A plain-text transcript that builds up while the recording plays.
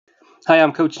Hi,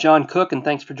 I'm Coach John Cook, and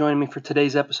thanks for joining me for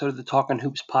today's episode of the Talking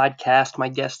Hoops podcast. My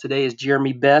guest today is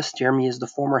Jeremy Best. Jeremy is the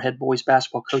former head boys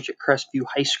basketball coach at Crestview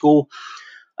High School.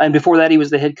 And before that, he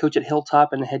was the head coach at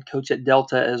Hilltop and the head coach at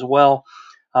Delta as well.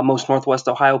 Most Northwest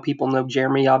Ohio people know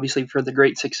Jeremy, obviously, for the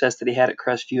great success that he had at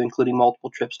Crestview, including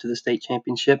multiple trips to the state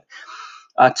championship,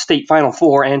 state Final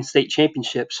Four, and state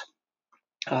championships.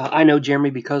 I know Jeremy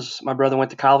because my brother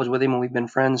went to college with him, and we've been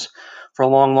friends for a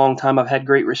long, long time. I've had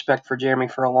great respect for Jeremy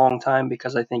for a long time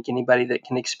because I think anybody that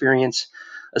can experience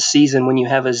a season when you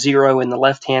have a zero in the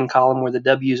left-hand column where the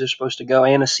W's are supposed to go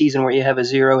and a season where you have a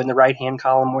zero in the right-hand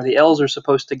column where the L's are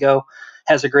supposed to go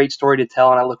has a great story to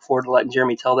tell, and I look forward to letting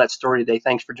Jeremy tell that story today.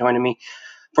 Thanks for joining me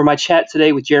for my chat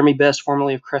today with Jeremy Best,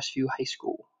 formerly of Crestview High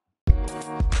School.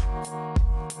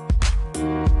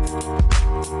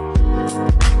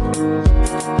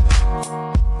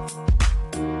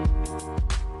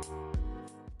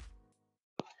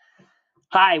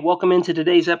 Hi, welcome into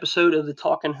today's episode of the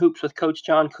Talking Hoops with Coach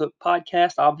John Cook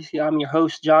podcast. Obviously, I'm your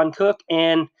host, John Cook,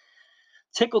 and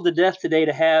tickled to death today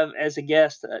to have as a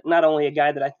guest not only a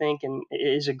guy that I think and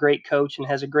is a great coach and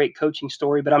has a great coaching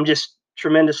story, but I'm just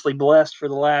tremendously blessed for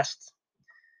the last,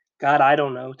 God, I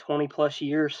don't know, 20 plus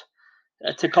years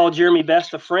to call Jeremy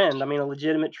Best a friend. I mean, a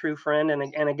legitimate, true friend,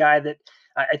 and a guy that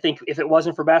I think if it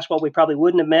wasn't for basketball, we probably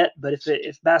wouldn't have met. But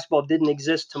if basketball didn't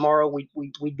exist tomorrow,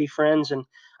 we'd be friends, and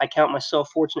I count myself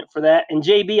fortunate for that. And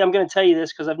JB, I'm going to tell you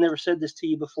this because I've never said this to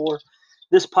you before.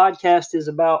 This podcast is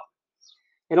about.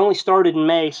 It only started in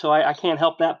May, so I can't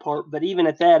help that part. But even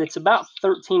at that, it's about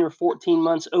 13 or 14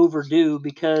 months overdue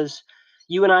because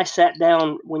you and I sat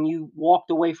down when you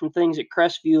walked away from things at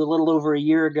Crestview a little over a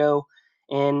year ago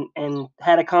and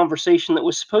had a conversation that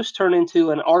was supposed to turn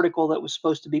into an article that was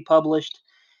supposed to be published.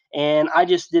 And I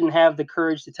just didn't have the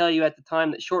courage to tell you at the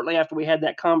time that shortly after we had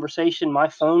that conversation, my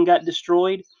phone got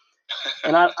destroyed.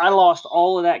 And I lost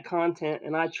all of that content,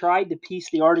 and I tried to piece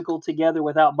the article together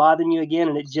without bothering you again,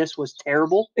 and it just was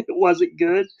terrible. It wasn't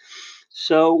good.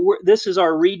 So this is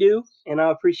our redo, and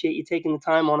I appreciate you taking the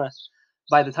time on a,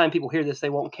 by the time people hear this, they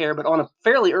won't care, but on a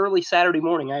fairly early Saturday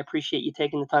morning, I appreciate you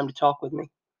taking the time to talk with me.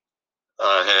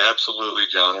 Hey, absolutely,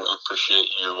 John. I appreciate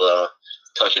you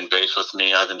touching base with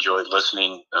me. I've enjoyed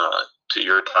listening to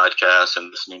your podcast and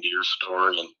listening to your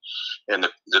story and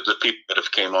the people that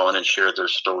have came on and shared their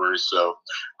stories. So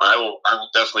I will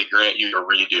definitely grant you a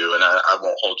redo, and I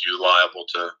won't hold you liable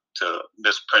to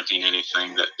misprinting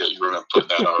anything that you were going to put in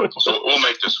that article. So we'll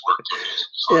make this work.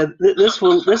 Yeah, this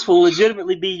will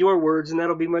legitimately be your words, and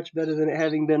that'll be much better than it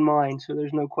having been mine. So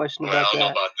there's no question about that. I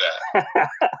don't know about that.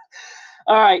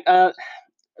 All right.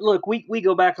 Look, we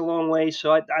go back a long way,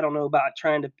 so I don't know about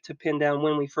trying to pin down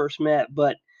when we first met,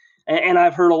 but and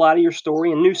I've heard a lot of your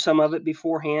story and knew some of it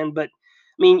beforehand. But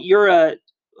I mean, you're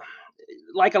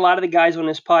like a lot of the guys on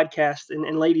this podcast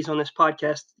and ladies on this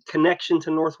podcast, connection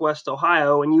to Northwest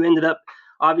Ohio, and you ended up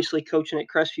obviously coaching at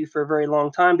Crestview for a very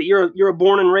long time. But you're a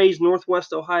born and raised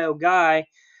Northwest Ohio guy.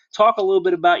 Talk a little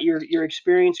bit about your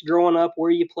experience growing up,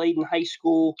 where you played in high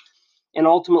school, and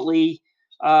ultimately,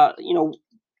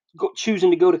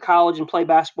 choosing to go to college and play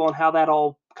basketball, and how that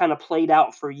all kind of played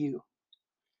out for you.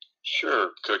 Sure,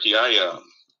 Cookie. I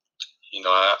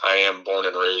am born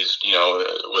and raised,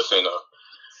 within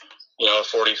a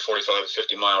 40, 45,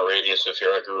 50-mile radius of here.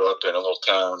 I grew up in a little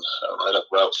town right up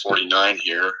Route 49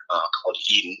 here called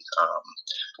Eden,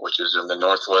 which is in the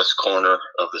northwest corner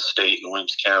of the state in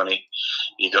Williams County.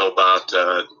 You go about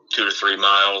 2 to 3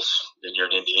 miles, and you're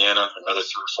in Indiana, another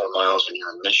 3 or 4 miles, and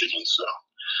you're in Michigan. So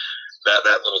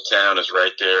that little town is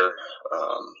right there,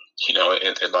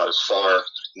 about as far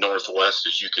northwest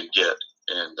as you can get.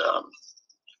 And,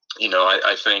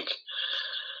 I think –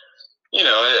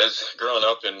 as growing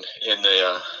up in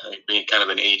the being kind of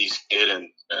an '80s kid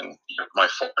and my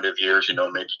formative years,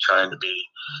 maybe trying to be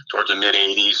towards the mid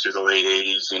 '80s through the late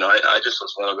 '80s, I just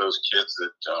was one of those kids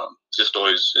that just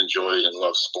always enjoyed and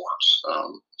loved sports.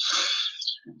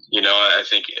 I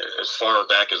think as far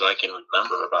back as I can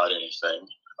remember about anything,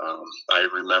 I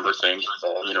remember things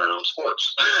revolving around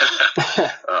sports.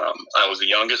 I was the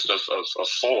youngest of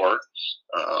 4.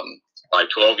 By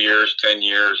 12 years, 10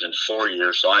 years, and 4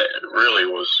 years. So I really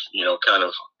was, kind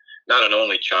of not an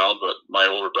only child, but my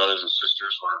older brothers and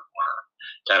sisters were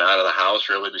kind of out of the house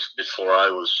really before I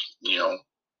was,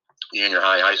 junior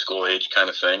high school age kind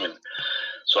of thing. And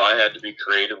so I had to be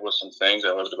creative with some things.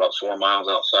 I lived about 4 miles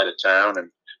outside of town and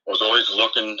was always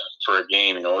looking for a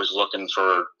game, always looking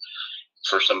for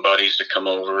some buddies to come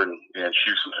over and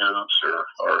shoot some hoops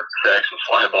or tag some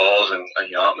fly balls and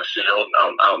out in the field,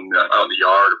 out in the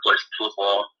yard, or play some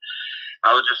football.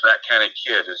 I was just that kind of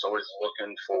kid, is always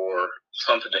looking for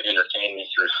something to entertain me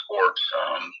through sports.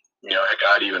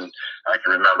 I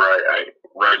can remember I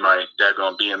ride my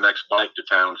daggone BMX bike to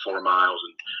town 4 miles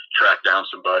and track down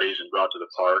some buddies and go out to the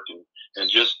park and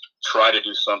just try to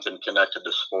do something connected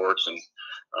to sports. And,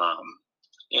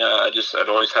 I'd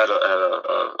always had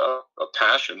a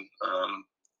passion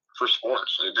for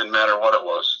sports. It didn't matter what it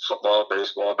was: football,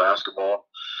 baseball, basketball.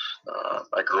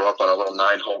 I grew up on a little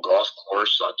 9-hole golf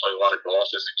course. So I played a lot of golf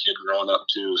as a kid growing up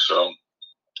too. So,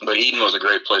 but Eden was a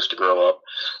great place to grow up.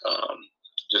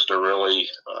 Just a really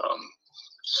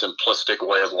simplistic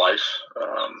way of life.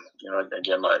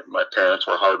 Again, my parents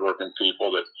were hardworking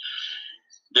people that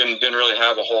didn't really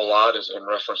have a whole lot in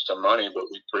reference to money, but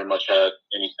we pretty much had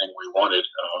anything we wanted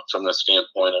from the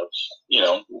standpoint of,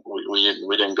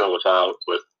 we didn't go without,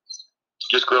 but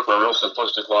just grew up a real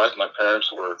simplistic life. My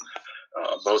parents were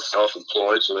both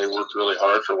self-employed, so they worked really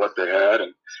hard for what they had,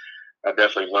 and I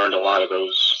definitely learned a lot of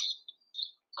those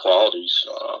qualities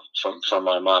from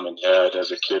my mom and dad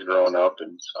as a kid growing up,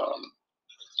 and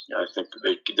I think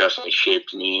they definitely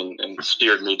shaped me and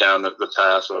steered me down the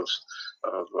path of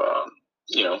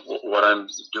what I'm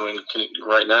doing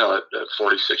right now at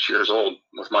 46 years old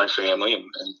with my family and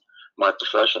my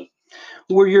profession.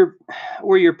 Were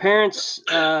your parents?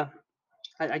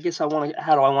 I guess how do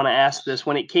I want to ask this?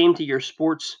 When it came to your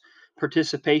sports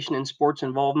participation and sports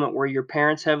involvement, were your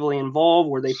parents heavily involved?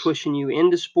 Were they pushing you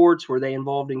into sports? Were they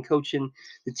involved in coaching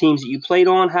the teams that you played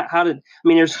on?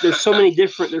 There's so many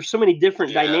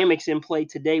different dynamics in play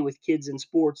today with kids in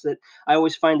sports that I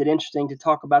always find it interesting to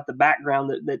talk about the background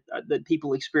that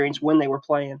people experience when they were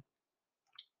playing.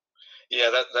 Yeah,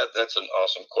 that's an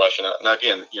awesome question. Now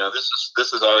again,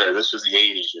 this is the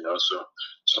 '80s,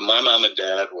 so my mom and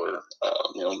dad were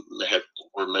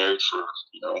were married for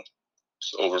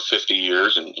over 50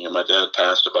 years, and my dad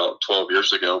passed about 12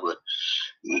 years ago, but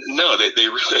no, they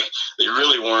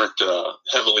really weren't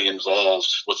heavily involved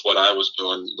with what I was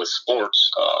doing with sports.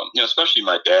 Especially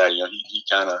my dad.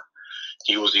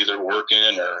 He was either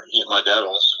working or my dad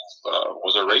also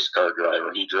was a race car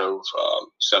driver. He drove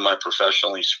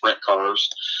semi-professionally sprint cars,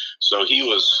 so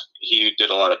he did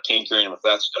a lot of tinkering with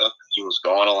that stuff. He was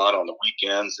gone a lot on the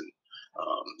weekends, and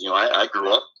I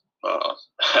grew up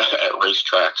at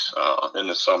racetracks in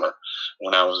the summer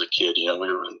when I was a kid. We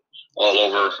were all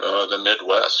over the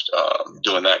Midwest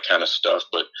doing that kind of stuff.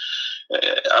 But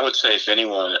I would say if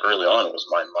anyone early on, it was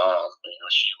my mom.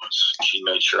 She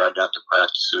made sure I got to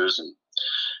practices, and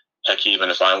heck, even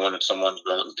if I wanted someone to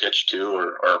go out and pitch to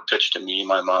or pitch to me,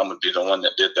 my mom would be the one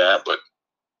that did that. But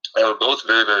they were both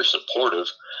very, very supportive.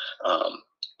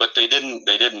 But they didn't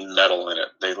meddle in it.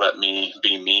 They let me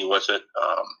be me with it.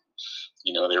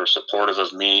 They were supportive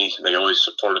of me. They always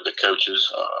supported the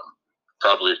coaches.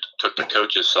 Probably took the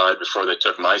coach's side before they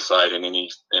took my side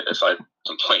if I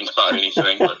complained about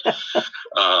anything. But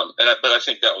I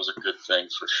think that was a good thing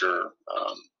for sure.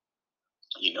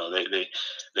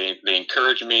 They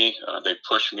encouraged me, they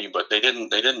pushed me, but they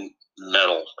didn't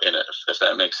meddle in it. If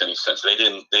that makes any sense, they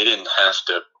didn't have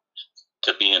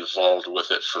to be involved with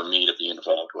it for me to be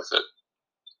involved with it.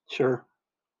 Sure.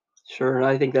 And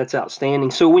I think that's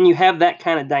outstanding. So when you have that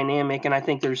kind of dynamic, and I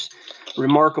think there's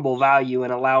remarkable value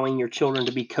in allowing your children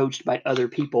to be coached by other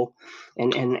people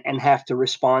and have to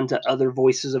respond to other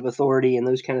voices of authority and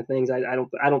those kind of things. I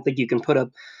don't think you can put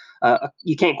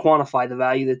you can't quantify the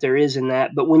value that there is in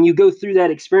that. But when you go through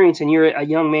that experience and you're a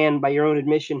young man by your own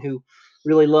admission who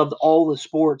really loved all the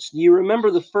sports, do you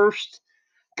remember the first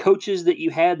coaches that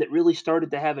you had that really started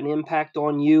to have an impact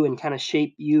on you and kind of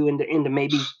shape you into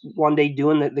maybe one day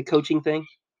doing the coaching thing?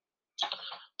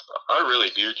 I really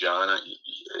do, John.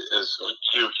 As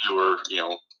you were,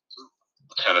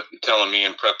 kind of telling me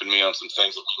and prepping me on some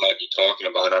things that we might be talking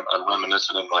about, I'm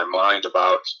reminiscing in my mind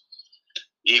about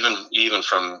even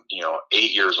from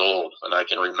 8 years old, and I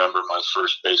can remember my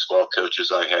first baseball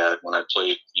coaches I had when I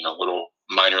played little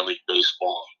minor league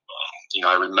baseball.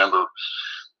 I remember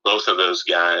both of those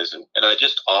guys, and I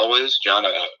just always, John,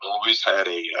 I always had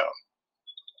a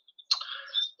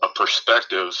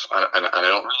perspective, and I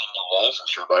don't really know all for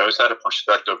sure, but I always had a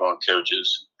perspective on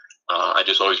coaches. I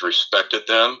just always respected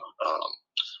them.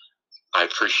 I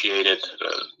appreciated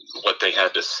what they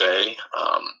had to say.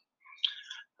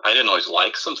 I didn't always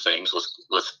like some things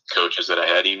with coaches that I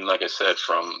had, even like I said,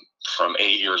 from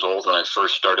 8 years old when I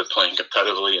first started playing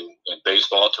competitively in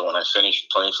baseball to when I finished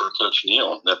playing for Coach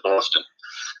Neal at Boston.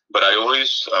 But I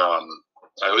always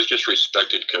just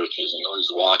respected coaches and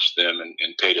always watched them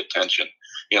and paid attention.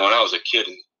 When I was a kid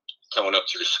and coming up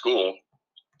through school,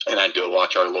 and I'd go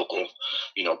watch our local,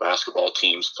 basketball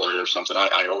teams play or something,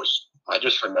 I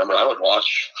just remember I would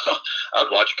watch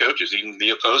coaches, even the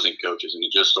opposing coaches, and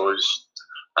it just always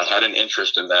I had an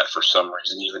interest in that for some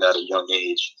reason, even at a young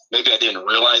age. Maybe I didn't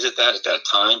realize it at that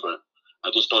time, but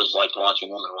I just always liked watching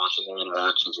them and watching their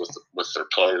interactions with their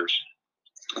players.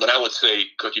 But I would say,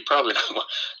 Cookie, probably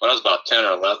when I was about 10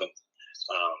 or 11,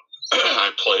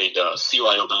 I played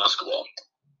CYO basketball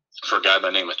for a guy by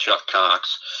the name of Chuck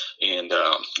Cox, and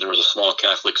there was a small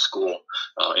Catholic school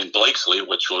in Blakesley,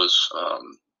 which was a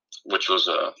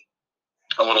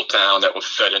little town that was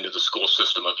fed into the school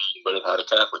system of Eden, but it had a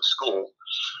Catholic school,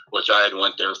 which I had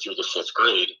went there through the 5th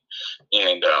grade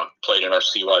and played in our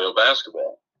CYO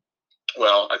basketball.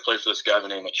 Well, I played for this guy by the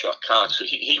name of Chuck Cox, so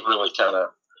he really kind of,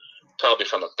 probably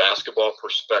from a basketball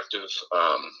perspective,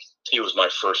 he was my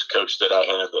first coach that I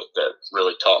had that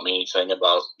really taught me anything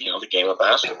about, the game of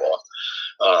basketball.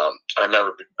 I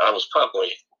remember I was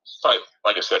probably,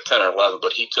 like I said, 10 or 11,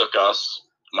 but he took us,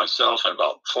 myself and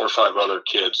about 4 or 5 other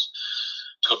kids,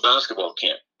 to a basketball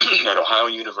camp at Ohio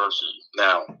University.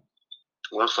 Now,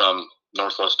 we're from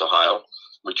Northwest Ohio.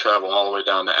 We travel all the way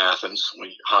down to Athens.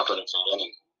 We hop in a van,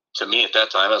 and to me at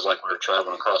that time, it was like we were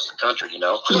traveling across the country,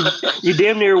 You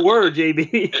damn near were,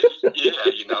 JB. Yeah,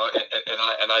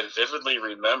 and I vividly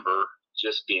remember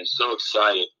just being so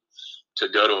excited to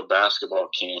go to a basketball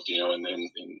camp, and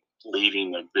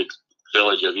leaving the big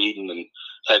village of Eden and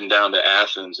heading down to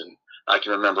Athens. And I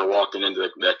can remember walking into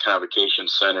that convocation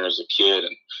center as a kid,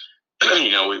 and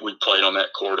we played on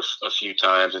that court a few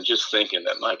times, and just thinking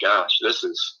that, my gosh, this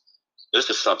is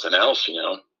something else,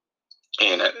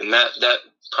 and that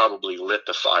probably lit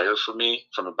the fire for me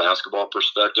from a basketball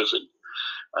perspective. And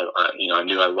I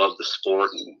knew I loved the sport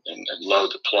and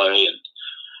loved to play, and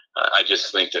I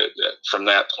just think that from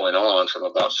that point on, from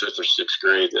about 5th or 6th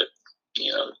grade, that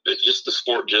just the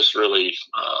sport just really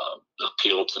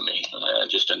appealed to me. I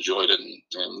just enjoyed it and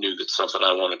knew that's something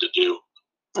I wanted to do.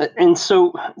 And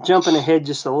so, jumping ahead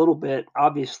just a little bit,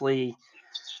 obviously,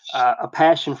 a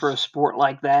passion for a sport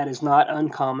like that is not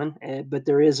uncommon. But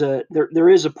there is a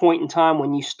point in time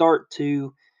when you start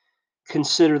to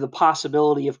consider the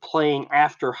possibility of playing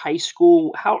after high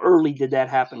school. How early did that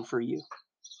happen for you?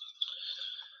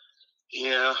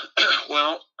 Yeah,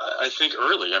 well, I think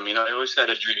early. I mean, I always had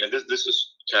a dream, and this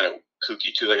is kind of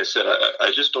kooky too. Like I said,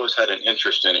 I just always had an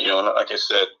interest in it. And like I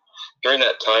said, during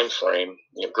that time frame,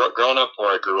 growing up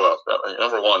where I grew up,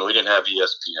 number one, we didn't have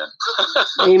ESPN.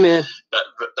 Amen.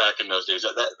 Back in those days,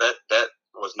 that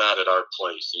was not at our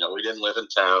place. We didn't live in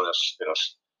town.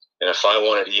 And if I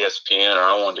wanted ESPN or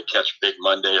I wanted to catch Big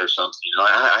Monday or something,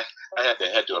 I had to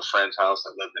head to a friend's house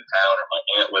that lived in town, or my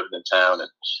aunt lived in town.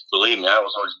 And believe me, I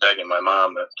was always begging my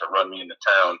mom to run me into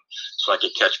town so I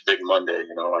could catch Big Monday,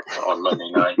 like on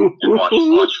Monday night, and watch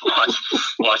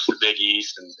the Big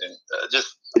East. And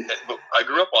just, I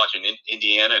grew up watching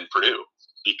Indiana and Purdue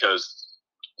because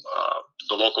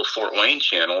the local Fort Wayne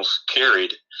channels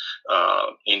carried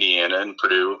Indiana and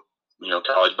Purdue,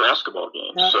 college basketball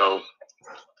games. Yeah.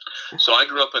 So I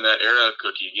grew up in that era,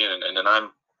 Cookie, again, and then I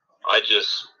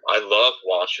love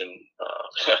watching.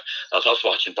 I was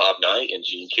watching Bob Knight and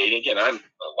Gene Keady. Again, I'm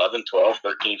 11, 12,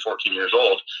 13, 14 years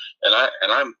old, and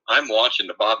I'm watching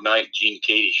the Bob Knight Gene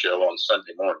Keady show on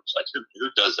Sunday mornings. Like, who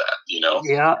does that?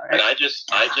 Yeah. And I just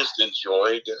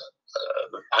enjoyed.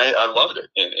 I loved it,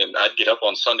 and I'd get up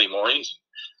on Sunday mornings,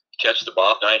 catch the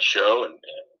Bob Knight show,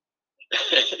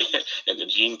 and the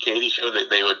Gene Keady show.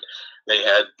 They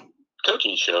had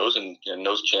coaching shows, and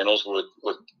those channels would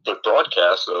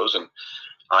broadcast those. And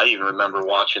I even remember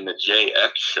watching the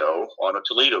JX show on a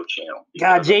Toledo channel.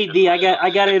 God, JD, I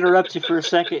got to interrupt you for a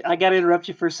second.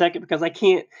 Because I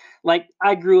can't,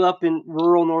 I grew up in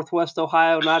rural Northwest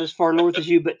Ohio, not as far north as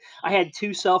you, but I had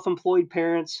 2 self-employed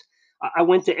parents. I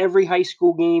went to every high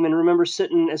school game and remember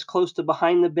sitting as close to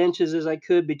behind the benches as I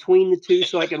could between the two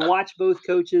so I could watch both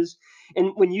coaches.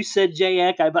 And when you said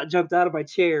JX, I about jumped out of my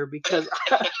chair because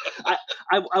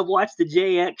I watched the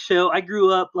JX show. I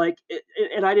grew up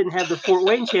and I didn't have the Fort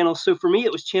Wayne channel. So for me,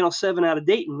 it was Channel 7 out of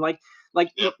Dayton.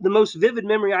 The most vivid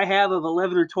memory I have of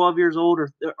 11 or 12 years old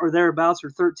or thereabouts,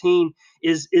 or 13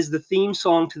 is the theme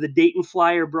song to the Dayton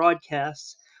Flyer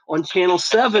broadcasts on Channel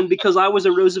 7 because I was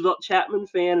a Roosevelt Chapman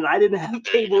fan and I didn't have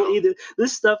cable either.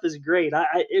 This stuff is great.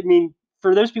 I mean,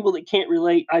 for those people that can't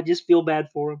relate, I just feel bad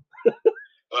for them.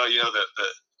 Well,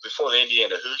 before the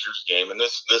Indiana Hoosiers game, and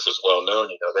this is well known,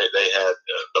 they had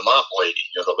the mop lady,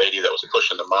 the lady that was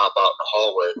pushing the mop out in the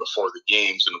hallway before the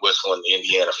games and whistling the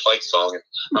Indiana fight song. And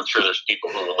I'm sure there's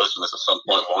people who will listen to this at some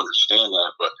point will understand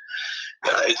that, but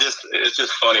it's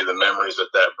just funny the memories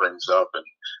that brings up. And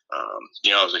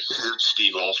I was a huge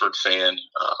Steve Alford fan.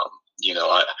 I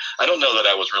don't know that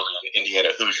I was really an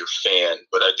Indiana Hoosier fan,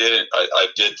 but I did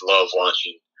love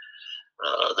watching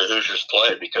the Hoosiers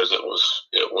play, because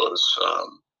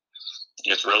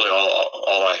it's really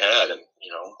all I had. And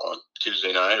on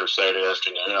Tuesday night or Saturday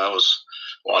afternoon, I was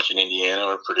watching Indiana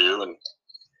or Purdue, and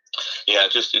yeah,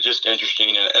 it's just interesting.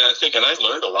 And I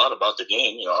learned a lot about the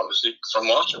game, obviously from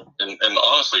watching, and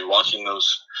honestly watching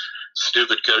those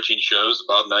stupid coaching shows, the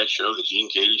Bob Knight show, the Gene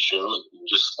Katie show, and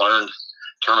just learned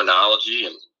terminology,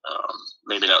 and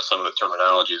maybe not some of the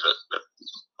terminology that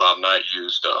Bob Knight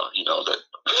used, that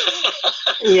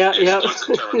yeah.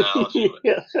 terminology.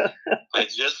 Yeah.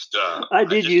 I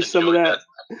did use some of that.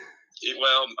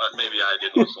 Well, maybe I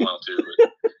did once in a while too, but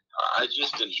I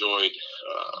just enjoyed.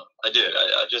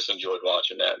 I just enjoyed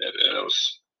watching that, and it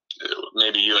was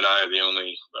maybe you and I are the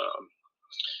only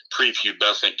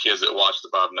prepubescent kids that watched the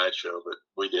Bob Knight show, but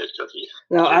we did, Cookie.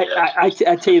 No, I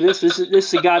tell you this is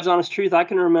the God's honest truth. I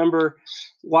can remember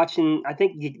watching, I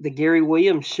think, the Gary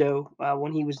Williams show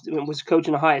when he was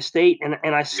coaching Ohio State,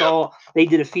 and I saw they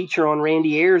did a feature on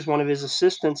Randy Ayers, one of his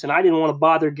assistants, and I didn't want to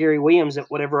bother Gary Williams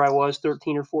at whatever I was,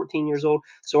 13 or 14 years old.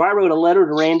 So I wrote a letter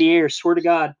to Randy Ayers, swear to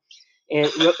God, and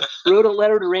wrote a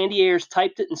letter to Randy Ayers,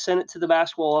 typed it, and sent it to the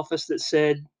basketball office that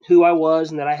said who I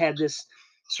was and that I had this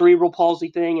cerebral palsy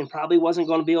thing and probably wasn't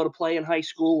going to be able to play in high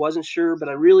school, wasn't sure, but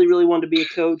I really, really wanted to be a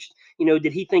coach.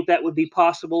 Did he think that would be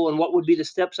possible, and what would be the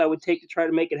steps I would take to try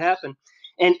to make it happen?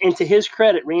 And to his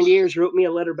credit, Randy Ayers wrote me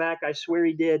a letter back. I swear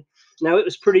he did. Now, it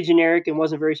was pretty generic and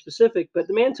wasn't very specific, but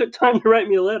the man took time to write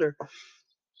me a letter.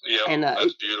 Yeah, and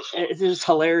that's beautiful. It's just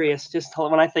hilarious. Just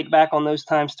when I think back on those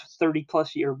times, 30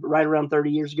 plus years, right around 30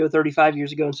 years ago, 35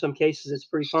 years ago in some cases, it's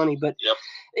pretty funny. But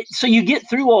so you get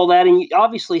through all that, and you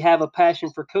obviously have a passion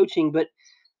for coaching, but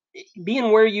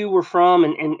being where you were from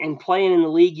and playing in the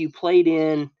league you played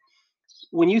in,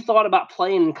 when you thought about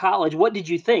playing in college, what did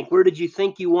you think? Where did you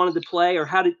think you wanted to play, or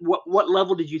what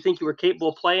level did you think you were capable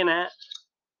of playing at?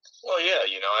 Well, yeah,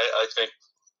 I think,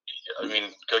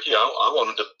 Cookie, I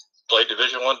wanted to play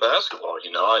Division I basketball.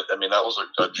 That was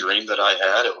a dream that I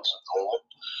had. It was a goal.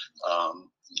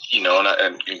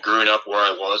 And growing up where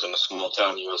I was in a small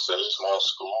town USA, small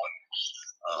school,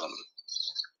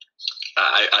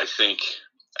 I think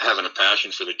having a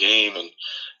passion for the game and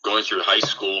going through high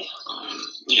school,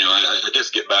 I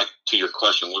just get back to your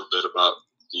question a little bit about,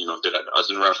 I was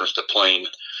in reference to playing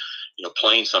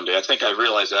someday. I think I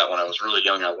realized that when I was really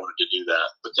young, I wanted to do that.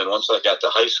 But then once I got to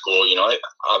high school,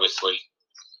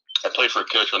 I played for a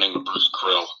coach named Bruce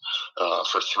Krill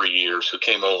for 3 years, who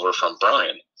came over from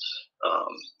Bryan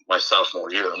my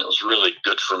sophomore year. And it was really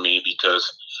good for me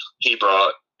because he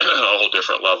brought a whole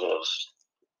different level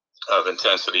of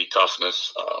intensity,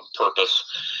 toughness, purpose.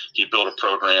 He built a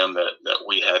program that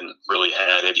we hadn't really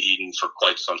had at Eden for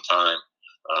quite some time.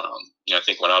 I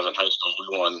think when I was in high school,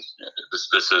 we won.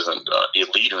 This isn't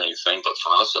elite or anything, but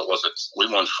for us, it wasn't. We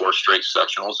won 4 straight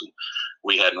sectionals, and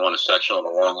we hadn't won a sectional in a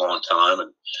long, long time.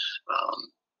 And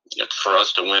for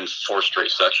us to win 4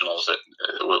 straight sectionals,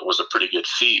 it was a pretty good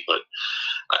feat. But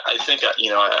I think I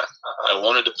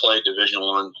wanted to play Division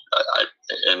I.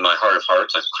 In my heart of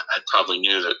hearts, I probably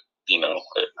knew that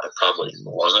I probably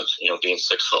wasn't. Being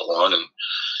 6'1" and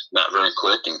not very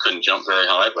quick and couldn't jump very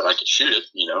high, but I could shoot it.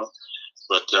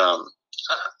 But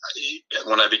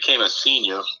when I became a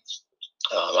senior,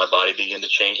 my body began to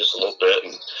change just a little bit,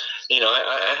 and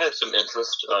I had some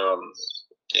interest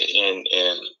in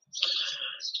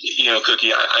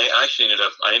Cookie. I actually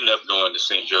ended up going to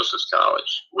St. Joseph's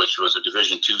College, which was a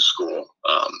Division II school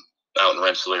out in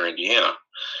Rensselaer, Indiana.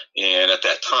 And at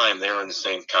that time, they were in the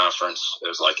same conference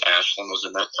as Ashland was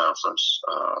in that conference.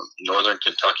 Northern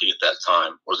Kentucky at that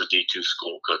time was a D2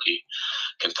 school, Cookie.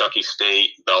 Kentucky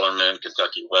State, Bellarmine,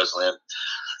 Kentucky Wesleyan,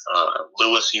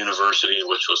 Lewis University,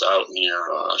 which was out near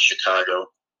Chicago.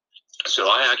 So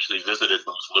I actually visited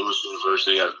both Lewis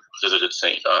University. I visited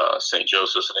St.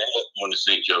 Joseph's, and I went to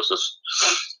St. Joseph's,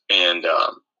 and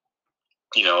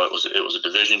it was a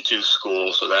Division II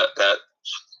school, so that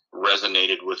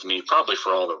resonated with me, probably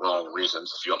for all the wrong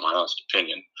reasons, if you want my honest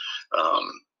opinion.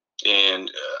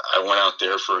 And I went out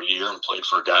there for a year and played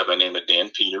for a guy by the name of Dan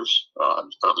Peters.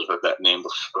 You've probably heard that name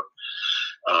before.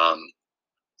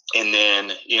 And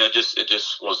then, it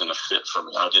just wasn't a fit for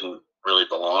me. I didn't really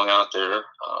belong out there.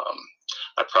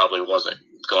 I probably wasn't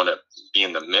going to be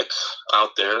in the mix out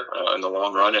there in the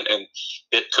long run. And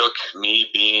it took me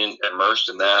being immersed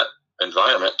in that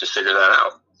environment to figure that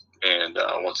out. And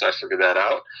once I figured that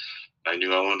out, I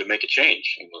knew I wanted to make a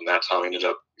change. And that's how I ended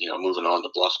up, moving on to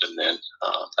Bluffton then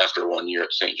after 1 year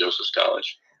at St. Joseph's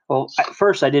College. Well, at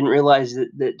first I didn't realize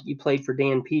that you played for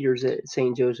Dan Peters at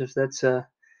St. Joseph's. That's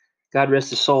God rest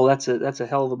his soul. That's a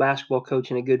hell of a basketball coach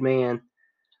and a good man.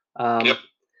 Yep.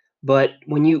 But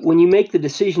when you make the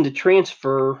decision to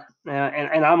transfer,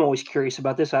 And I'm always curious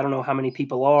about this. I don't know how many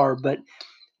people are, but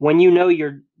when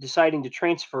you're deciding to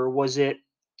transfer, was it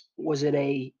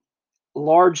a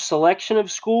large selection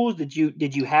of schools? Did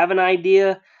you have an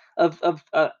idea of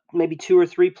maybe two or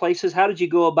three places? How did you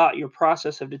go about your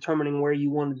process of determining where you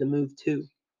wanted to move to?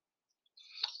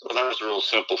 Well, that was real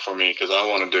simple for me because I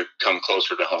wanted to come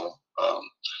closer to home.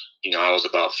 I was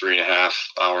about 3.5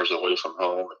 hours away from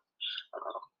home.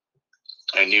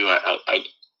 I knew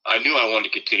I knew I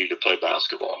wanted to continue to play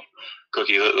basketball.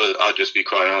 Cookie, I'll just be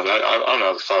quite honest. I don't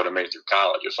know if I would have made it through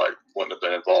college if I wouldn't have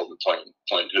been involved in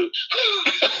playing hoops.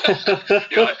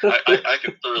 I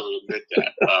can thoroughly admit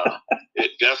that.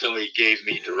 It definitely gave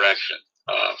me direction,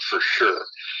 for sure,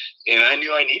 and I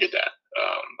knew I needed that.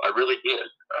 I really did.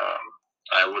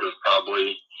 I would have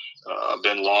probably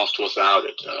been lost without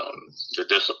it. The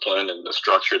discipline and the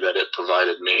structure that it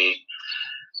provided me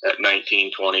at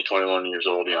 19, 20, 21 years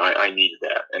old, I needed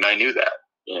that, and I knew that.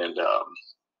 And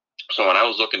so when I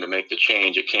was looking to make the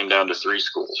change, it came down to three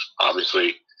schools.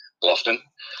 Obviously, Bluffton,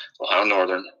 Ohio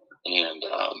Northern, and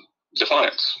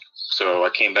Defiance. So I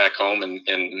came back home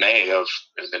in May of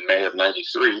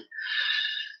 '93,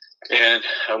 and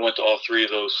I went to all three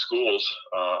of those schools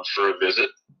for a visit.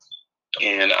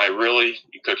 And I really,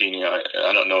 Cookie,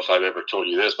 I don't know if I've ever told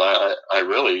you this, but I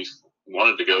really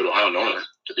wanted to go to Ohio Northern,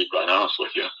 to be quite honest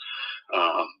with you.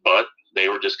 But they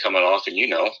were just coming off, and a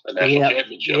national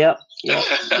championship.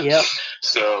 Yep.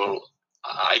 So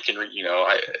I can,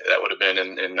 that would have been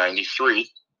in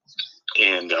 '93,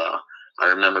 and I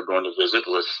remember going to visit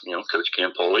with, Coach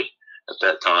Campoli at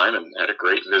that time, and had a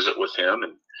great visit with him.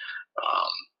 And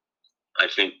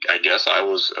I guess I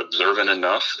was observant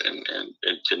enough and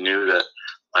to knew that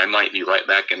I might be right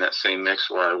back in that same mix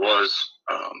where I was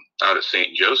out at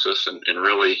St. Joseph's, and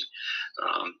really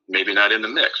maybe not in the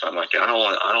mix. I'm like, I don't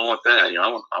want that. I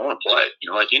want to play.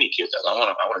 Like any kid does. I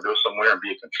want to go somewhere and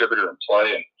be a contributor and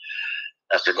play. And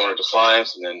after going to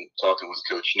Defiance and then talking with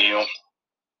Coach Neal,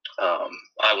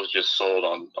 I was just sold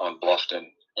on Bluffton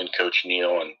and Coach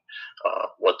Neal and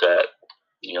what that.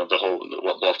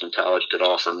 What Bluffton College could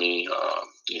offer me,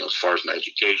 as far as my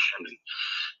education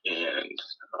and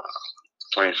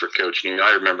playing for Coach Neal.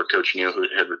 I remember Coach Neal, who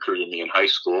had recruited me in high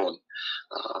school, and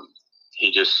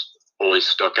he just always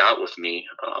stuck out with me.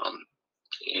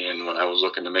 And when I was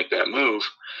looking to make that move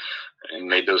and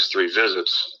made those three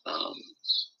visits,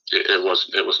 it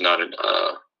was not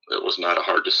a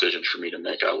hard decision for me to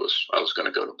make. I was going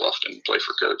to go to Bluffton and play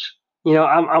for Coach.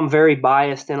 I'm very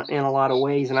biased in a lot of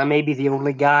ways, and I may be the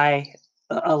only guy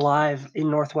alive in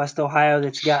Northwest Ohio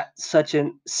that's got such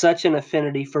an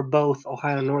affinity for both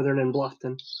Ohio Northern and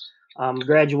Bluffton.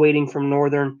 Graduating from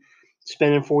Northern,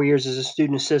 spending 4 years as a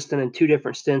student assistant and two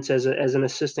different stints as an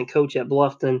assistant coach at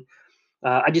Bluffton.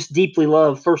 I just deeply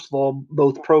love, first of all,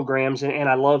 both programs, and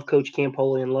I love Coach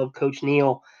Campoli and love Coach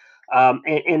Neal. And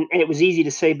it was easy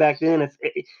to say back then,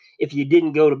 if you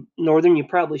didn't go to Northern, you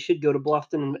probably should go to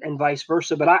Bluffton and vice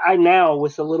versa. But I now,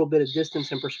 with a little bit of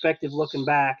distance and perspective looking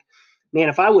back, man,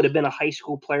 if I would have been a high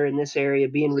school player in this area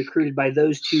being recruited by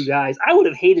those two guys, I would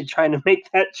have hated trying to make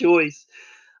that choice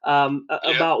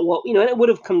about what, it would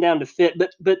have come down to fit.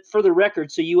 But for the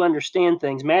record, so you understand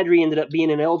things, Madry ended up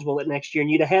being ineligible that next year, and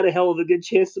you'd have had a hell of a good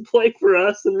chance to play for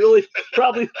us, and really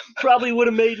probably would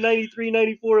have made '93,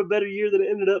 '94 a better year than it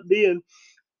ended up being.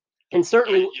 And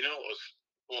certainly,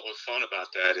 what was fun about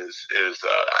that is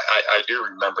I do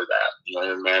remember that,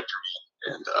 Madry.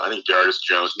 And I think Darius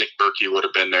Jones, Nick Berkey would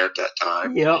have been there at that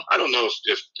time. Yeah. I don't know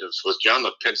if was John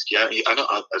Lipinski. I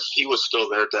don't know if he was still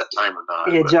there at that time or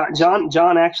not. Yeah,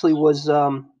 John actually was.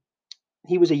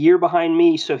 He was a year behind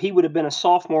me, so he would have been a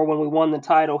sophomore when we won the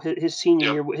title. His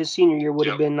senior year would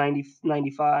have been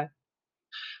 95.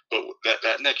 But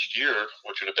that next year,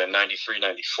 which would have been '93,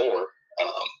 '94,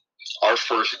 our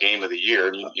first game of the year,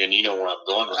 and you know where I'm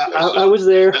going with this. I was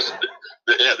there.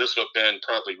 This would have been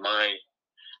probably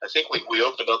I think we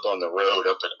opened up on the road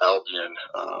up at Albion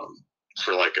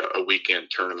for like a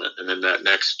weekend tournament, and then that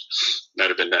might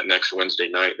have been that next Wednesday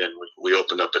night. Then we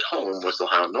opened up at home with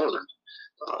Ohio Northern,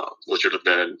 which would have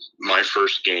been my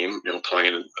first game,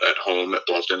 playing at home at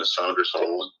Bluffton at Founders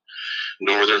Hall, and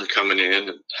Northern coming in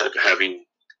and having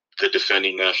the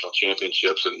defending national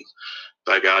championships, and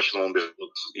by gosh, lo and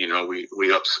behold,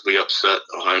 we upset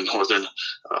Ohio Northern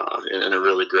in a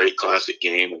really great classic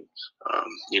game.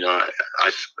 And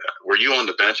were you on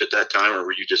the bench at that time, or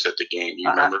were you just at the game? You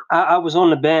remember? I was on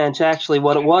the bench, actually.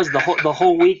 What it was, the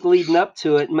whole week leading up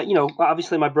to it.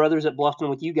 Obviously my brother's at Bluffton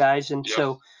with you guys, and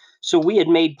so we had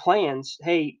made plans.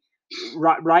 Hey,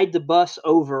 ride the bus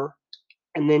over,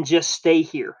 and then just stay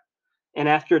here. and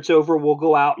after it's over, we'll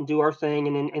go out and do our thing.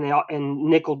 And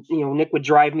Nick would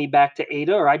drive me back to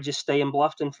Ada, or I'd just stay in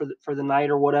Bluffton for the night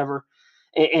or whatever.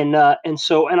 And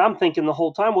I'm thinking the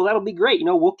whole time, well, that'll be great.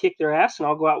 We'll kick their ass, and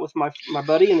I'll go out with my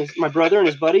buddy and my brother and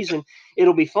his buddies, and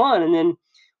it'll be fun. And then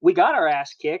we got our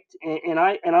ass kicked, and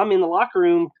I'm in the locker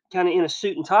room, kind of in a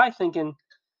suit and tie, thinking,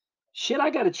 shit, I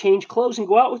got to change clothes and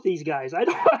go out with these guys. I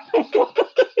don't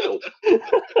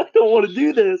want to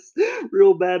do this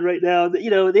real bad right now.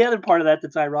 The other part of that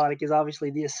that's ironic is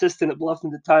obviously the assistant at Bluffton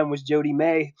at the time was Jody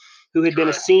May, who had been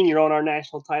a senior on our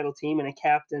national title team and a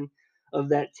captain of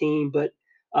that team. But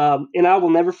and I will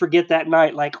never forget that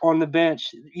night, like on the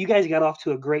bench. You guys got off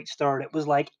to a great start. It was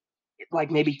like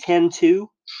maybe 10-2.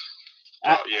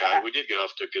 Yeah, we did get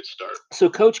off to a good start. So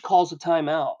coach calls a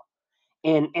timeout.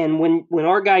 And when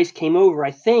our guys came over, I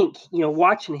think,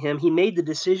 watching him, he made the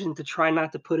decision to try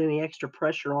not to put any extra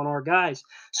pressure on our guys.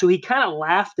 So he kind of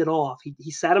laughed it off.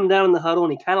 He sat them down in the huddle,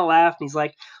 and he kind of laughed, and he's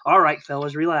like, all right,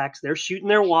 fellas, relax. They're shooting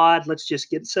their wad. Let's just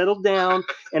get settled down,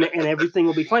 and everything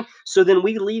will be fine. So then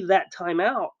we leave that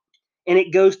timeout, and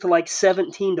it goes to like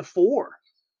 17-4.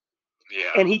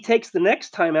 Yeah. And he takes the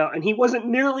next timeout, and he wasn't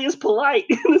nearly as polite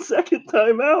in the second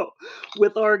timeout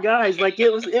with our guys. Like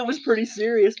it was pretty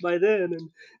serious by then.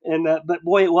 But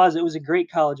boy, it was a great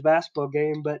college basketball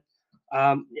game. But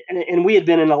and we had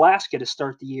been in Alaska to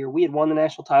start the year. We had won the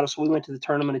national title, so we went to the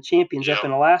Tournament of Champions up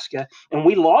in Alaska, and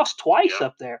we lost twice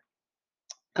up there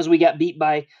because we got beat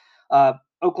by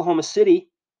Oklahoma City,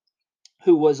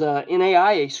 who was an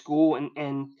NAIA school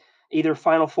and either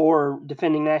Final Four or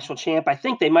defending national champ. I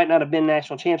think they might not have been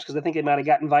national champs because I think they might have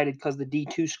got invited because the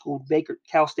D2 school,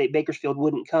 Cal State Bakersfield,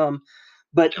 wouldn't come.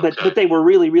 But they were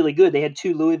really, really good. They had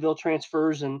 2 Louisville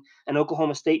transfers and an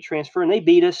Oklahoma State transfer, and they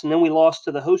beat us. And then we lost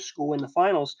to the host school in the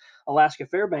finals. Alaska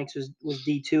Fairbanks was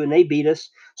D2, and they beat us.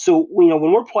 So when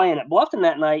we're playing at Bluffton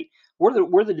that night,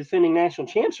 we're the defending national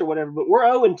champs or whatever, but we're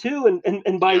 0-2,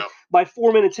 and by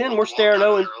 4 minutes in, we're staring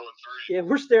 0-3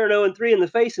 in the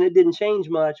face, and it didn't change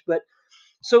much. But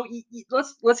so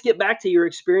let's get back to your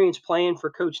experience playing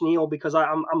for Coach Neal, because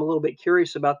I'm a little bit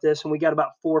curious about this, and we got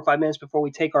about 4 or 5 minutes before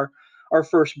we take our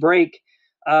first break.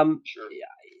 Sure.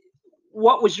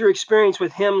 What was your experience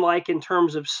with him like in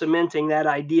terms of cementing that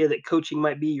idea that coaching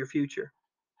might be your future?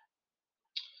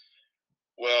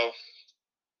 Well,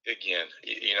 again,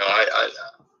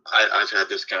 I've had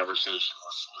this conversation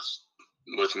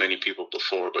with many people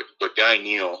before, but Guy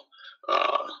Neal,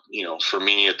 for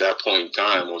me at that point in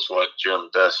time was what Jeremy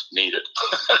Best needed.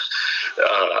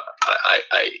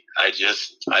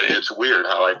 It's weird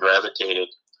how I gravitated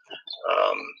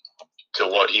to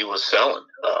what he was selling.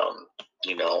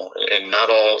 And not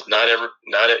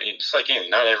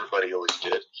everybody always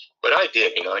did, but I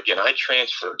did. Again, I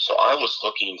transferred, so I was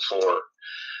looking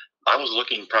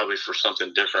probably for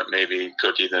something different, maybe,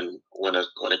 Cookie, than when a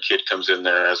kid comes in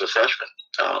there as a freshman.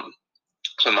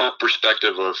 So my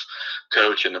perspective of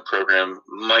coach and the program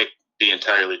might be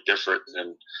entirely different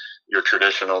than your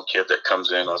traditional kid that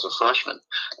comes in as a freshman,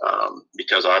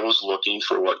 because I was looking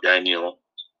for what Guy Neal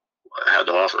had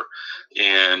to offer,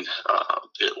 and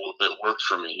it worked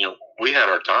for me. We had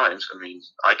our times. I mean,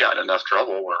 I got in enough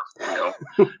trouble where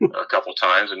a couple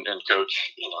times, and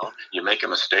coach, you make a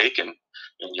mistake and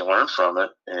you learn from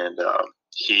it, and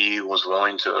he was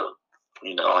willing to,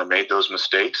 I made those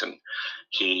mistakes, and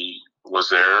he was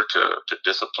there to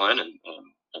discipline and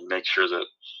make sure that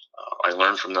I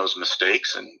learned from those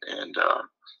mistakes, and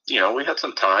we had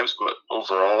some times, but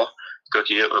overall,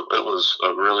 Cookie, it was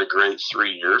a really great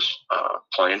 3 years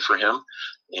playing for him,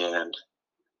 and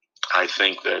I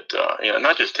think that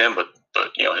not just him, but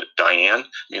Diane.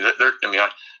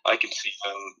 I can see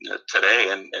them today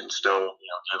and still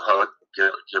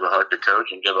give a hug to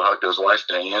Coach and give a hug to his wife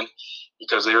Diane,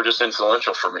 because they were just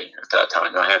influential for me at that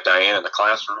time. I had Diane in the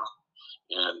classroom,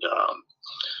 and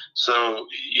so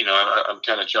I'm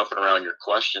kind of jumping around your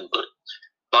question, but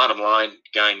bottom line,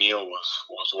 Guy Neal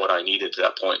was what I needed at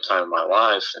that point in time in my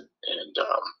life, and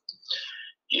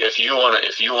if you want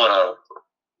to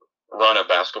run a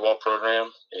basketball program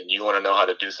and you want to know how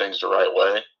to do things the right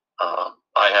way,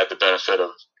 I had the benefit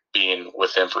of being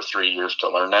with him for 3 years to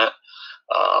learn that,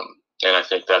 and I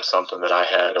think that's something that I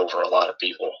had over a lot of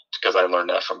people, because I learned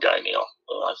that from Guy Neal.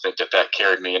 I think that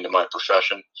carried me into my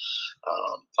profession,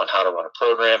 on how to run a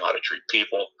program, how to treat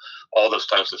people, all those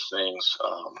types of things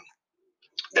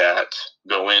that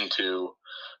go into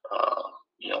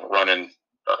running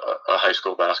a high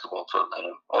school basketball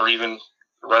program, or even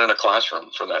running a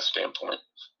classroom from that standpoint.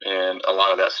 And a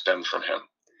lot of that stemmed from him.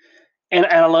 And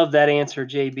I love that answer,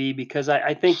 JB, because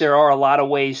I think there are a lot of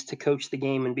ways to coach the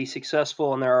game and be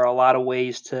successful, and there are a lot of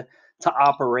ways to to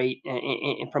operate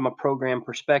from a program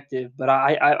perspective. But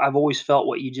I've always felt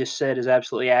what you just said is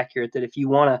absolutely accurate, that if you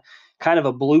want a kind of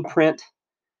a blueprint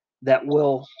that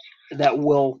will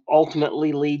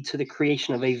ultimately lead to the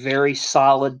creation of a very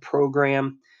solid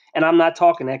program. And I'm not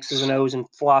talking X's and O's and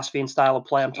philosophy and style of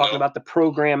play. I'm talking about the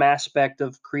program aspect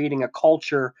of creating a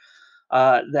culture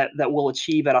that will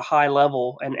achieve at a high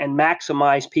level and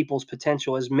maximize people's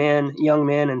potential as men, young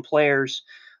men, and players.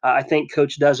 I think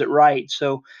Coach does it right.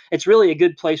 So it's really a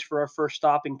good place for our first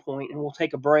stopping point, and we'll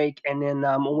take a break. And then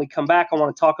when we come back, I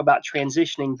want to talk about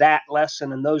transitioning that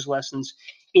lesson and those lessons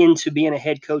into being a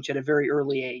head coach at a very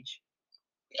early age.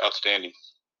 Outstanding.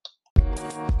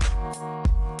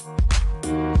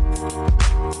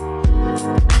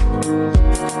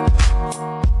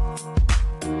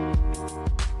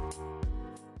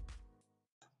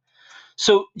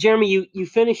 So, Jeremy, you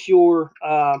finished your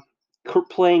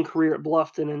playing career at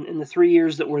Bluffton, and in the 3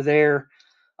 years that were there,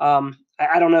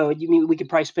 I don't know. We could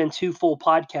probably spend 2 full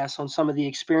podcasts on some of the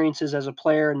experiences as a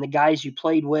player and the guys you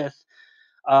played with.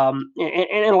 And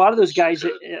a lot of those guys,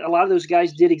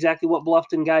 did exactly what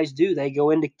Bluffton guys do. They go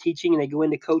into teaching and they go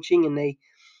into coaching, and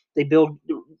they build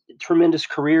tremendous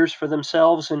careers for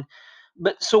themselves.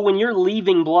 But so when you're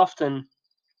leaving Bluffton,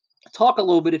 talk a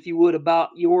little bit, if you would, about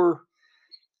your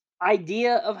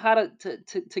idea of how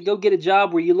to go get a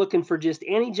job. Were you looking for just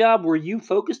any job? Were you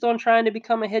focused on trying to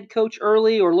become a head coach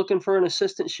early, or looking for an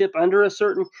assistantship under a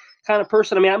certain kind of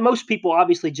person? I mean, most people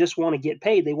obviously just want to get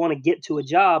paid. They want to get to a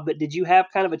job. But did you have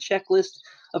kind of a checklist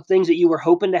of things that you were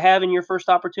hoping to have in your first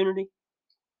opportunity?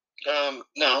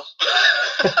 No.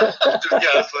 To be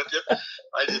honest with you,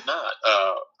 I did not.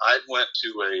 I went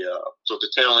to so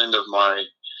the tail end of my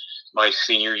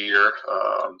senior year,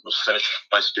 was finished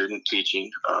my student teaching.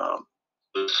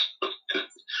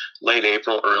 Late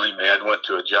April, early May, I went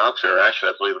to a job fair. Actually,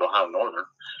 I believe at Ohio Northern,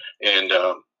 and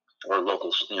where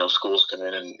local schools come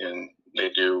in and they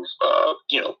do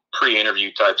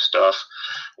pre-interview type stuff.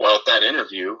 Well, at that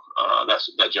interview,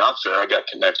 that job fair, I got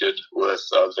connected with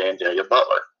Vandalia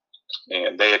Butler,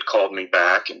 and they had called me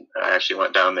back, and I actually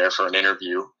went down there for an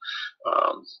interview,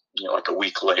 like a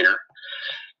week later,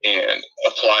 and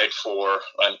applied for.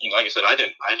 Like I said, I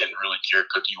didn't really care,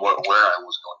 Cookie, where I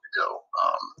was going to go.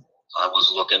 I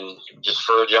was looking just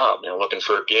for a job, looking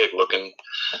for a gig, looking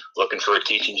for a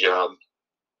teaching job,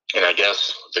 and I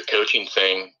guess the coaching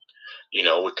thing,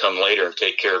 would come later and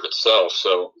take care of itself.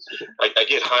 So I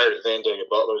get hired at Vandalia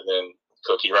Butler, then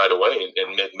Cookie, right away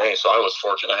in mid-May. So I was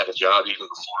fortunate; I had a job even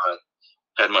before I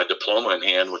had my diploma in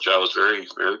hand, which I was very,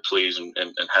 very pleased and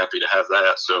happy to have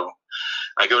that. So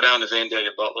I go down to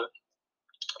Vandalia Butler,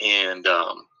 and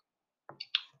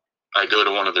I go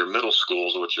to one of their middle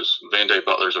schools, which is Vandalia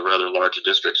Butler is a rather large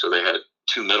district, so they had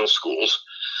 2 middle schools.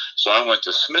 So I went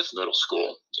to Smith Middle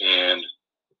School, and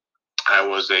I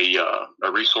was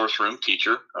a resource room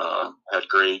teacher. Had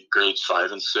grades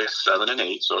 5 and 6, 7 and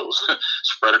 8, so it was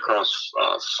spread across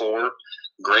 4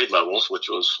 grade levels, which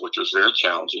was very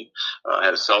challenging. I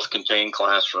had a self-contained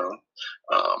classroom,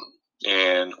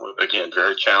 and again,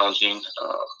 very challenging,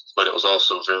 but it was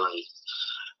also very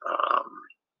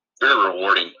very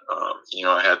rewarding.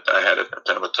 I had a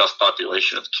kind of a tough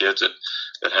population of kids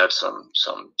that had some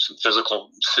physical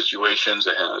situations.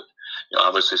 They had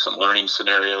obviously some learning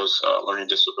scenarios, learning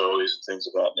disabilities, and things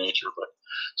of that nature. But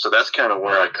so that's kind of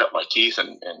where I cut my teeth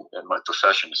in my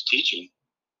profession is teaching.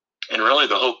 And really,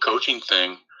 the whole coaching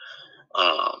thing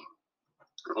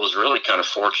was really kind of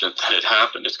fortunate that it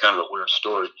happened. It's kind of a weird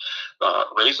story.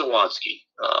 Ray Zawadski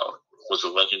was a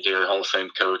legendary Hall of Fame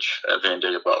coach at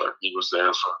Vandalia Butler. He was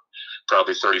there for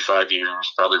probably 35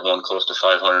 years, probably won close to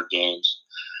 500 games.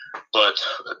 But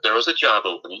there was a job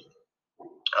opening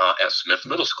at Smith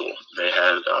Middle School. They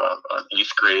had an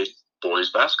 8th grade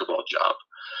boys basketball job.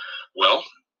 Well,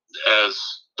 as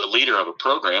the leader of a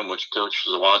program, which Coach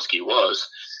Zawadski was,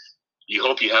 you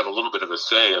hope you have a little bit of a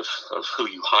say of who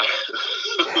you hire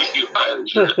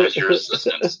as your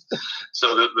assistants.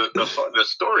 So the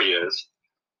story is,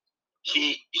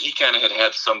 he kind of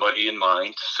had somebody in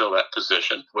mind to fill that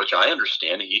position, which I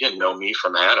understand. He didn't know me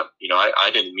from Adam.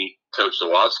 I didn't meet Coach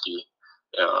Zawadski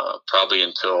probably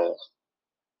until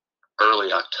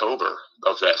early October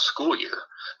of that school year.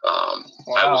 Wow.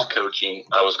 I was going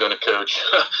to coach.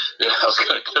 I was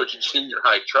going to coach junior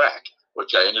high track,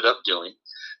 which I ended up doing.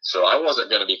 So I wasn't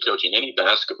going to be coaching any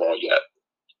basketball yet.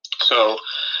 So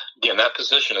again, that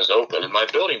position is open. And my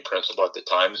building principal at the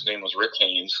time, his name was Rick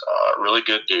Haynes, really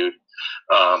good dude.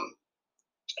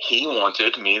 He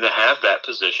wanted me to have that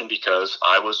position because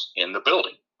I was in the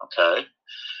building. Okay.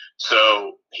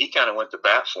 So he kind of went to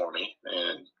bat for me,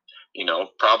 and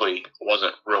probably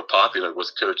wasn't real popular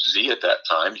with Coach Z at that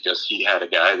time because he had a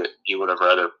guy that he would have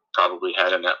rather probably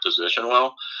had in that position.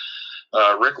 Well,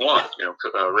 Rick won.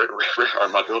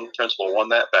 My building principal won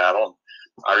that battle.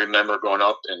 I remember going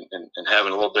up and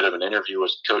having a little bit of an interview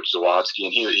with Coach Zawadzki,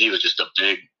 and he was just a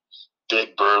big,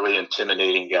 burly,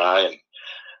 intimidating guy. And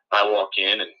I walk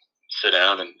in and sit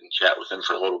down and chat with him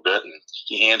for a little bit, and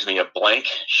he hands me a blank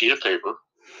sheet of paper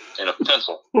and a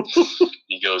pencil.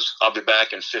 He goes, "I'll be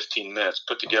back in 15 minutes.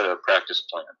 Put together a practice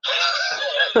plan."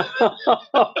 So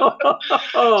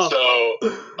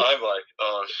I'm like,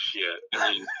 oh, shit.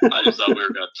 I mean, I just thought we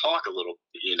were going to talk a little,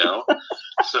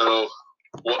 So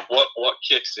what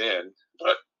kicks in?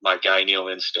 But my Guy Neal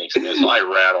instincts, man. So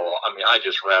I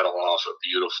just rattle off a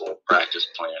beautiful practice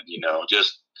plan,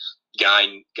 just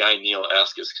Guy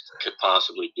Neal-esque as could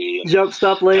possibly be. And jump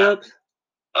stop layups?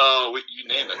 Oh, you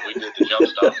name it. We did the jump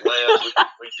stop layups.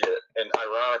 We did. And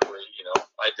ironically,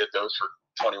 I did those for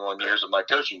 21 years of my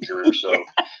coaching career. So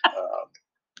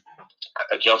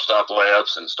I jump stop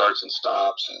layups and starts and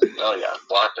stops. And,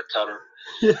 block the cutter.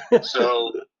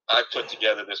 So I put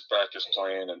together this practice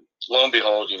plan. And lo and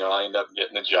behold, I ended up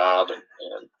getting the job and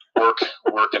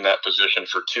work in that position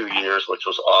for 2 years, which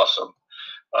was awesome.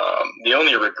 The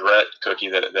only regret, Cookie,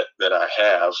 that I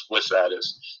have with that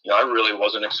is, I really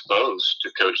wasn't exposed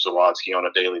to Coach Zawadzki on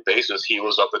a daily basis. He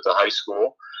was up at the high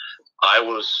school. I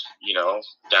was,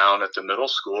 down at the middle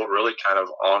school, really kind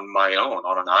of on my own,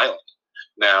 on an island.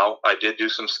 Now, we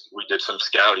did some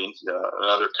scouting.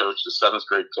 Another coach, the 7th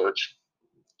grade coach,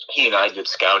 he and I did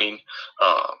scouting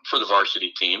for the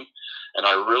varsity team. And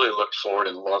I really looked forward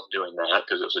and loved doing that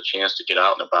because it was a chance to get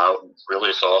out and about and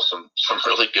really saw some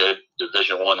really good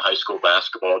Division I high school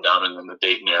basketball down in the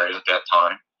Dayton area at that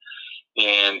time.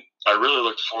 And I really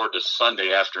looked forward to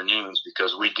Sunday afternoons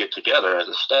because we'd get together as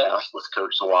a staff with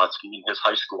Coach Zawadzki and his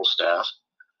high school staff.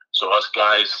 So us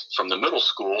guys from the middle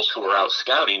schools who were out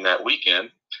scouting that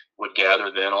weekend would gather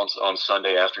then on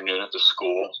Sunday afternoon at the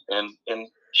school and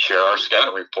share our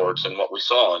scouting reports and what we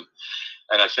saw.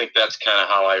 And I think that's kind of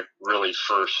how I really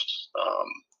first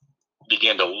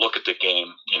began to look at the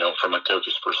game, from a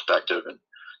coach's perspective. And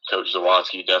Coach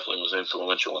Zawadzki definitely was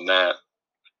influential in that,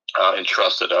 and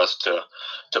trusted us to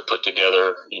put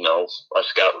together, a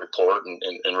scout report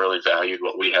and really valued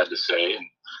what we had to say. And,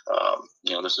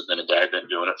 this has been a guy been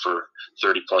doing it for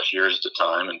 30 plus years at the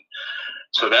time. And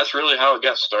so that's really how it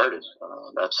got started.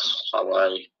 That's how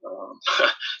I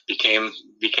became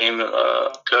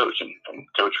a coach and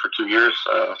coached for 2 years,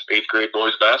 8th grade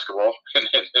boys basketball, and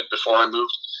before I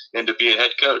moved into being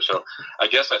head coach. So I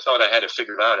guess I thought I had it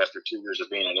figured out after 2 years of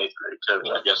being an 8th grade coach.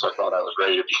 I guess I thought I was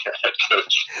ready to be a head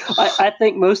coach. I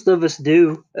think most of us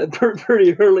do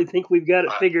pretty early think we've got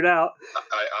it figured out.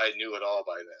 I knew it all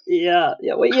by then. Yeah.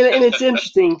 Well, and it's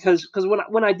interesting because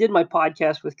when I did my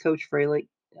podcast with Coach Freilich,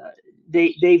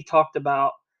 Dave talked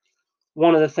about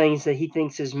one of the things that he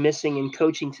thinks is missing in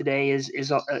coaching today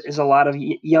is a lot of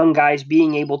young guys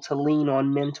being able to lean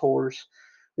on mentors,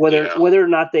 whether or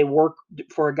not they work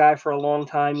for a guy for a long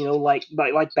time, like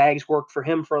Bags worked for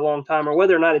him for a long time, or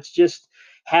whether or not it's just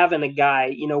having a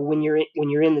guy, when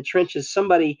you're in the trenches,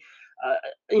 somebody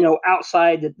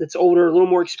outside that's older, a little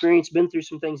more experienced, been through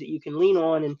some things that you can lean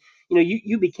on. And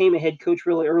you became a head coach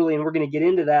really early, and we're going to get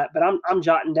into that. But I'm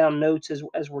jotting down notes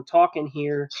as we're talking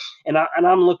here, and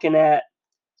I'm looking at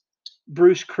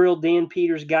Bruce Krill, Dan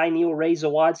Peters, Guy Neal, Ray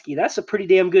Zawadzki. That's a pretty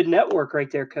damn good network right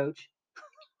there, Coach.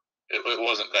 It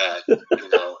wasn't bad. It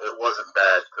wasn't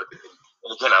bad.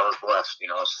 And again, I was blessed.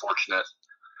 I was fortunate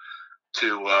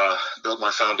to build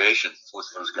my foundation with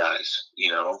those guys.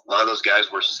 A lot of those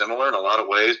guys were similar in a lot of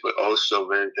ways, but oh so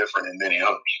very different in many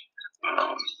others.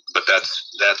 But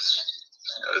that's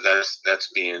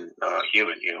being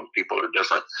human. People are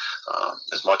different.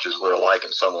 As much as we're alike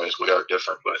in some ways, we are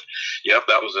different. But yep,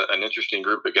 that was an interesting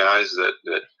group of guys that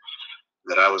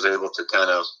I was able to kind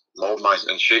of mold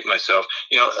and shape myself.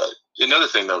 Another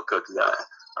thing though, Cookie,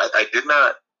 I did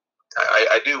not.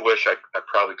 I do wish I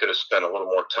probably could have spent a little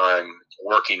more time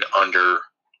working under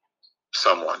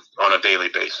someone on a daily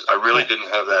basis. I really didn't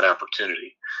have that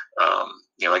opportunity.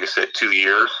 Like I said, 2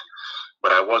 years,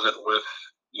 but I wasn't with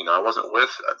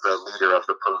the leader of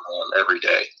the program every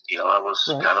day. I was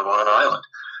kind of on an island.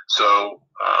 So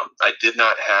I did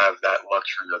not have that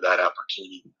luxury or that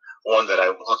opportunity. One that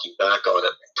I'm looking back on,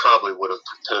 it probably would have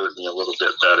prepared me a little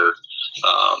bit better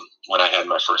when I had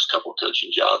my first couple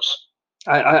coaching jobs.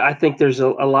 I think there's a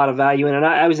lot of value in it.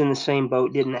 I was in the same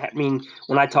boat.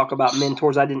 When I talk about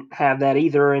mentors, I didn't have that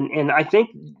either. And I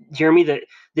think, Jeremy, that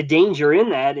the danger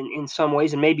in that in some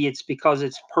ways, and maybe it's because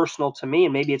it's personal to me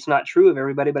and maybe it's not true of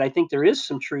everybody, but I think there is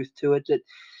some truth to it that,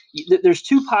 there's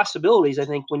two possibilities. I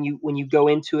think when you go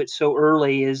into it so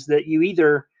early is that you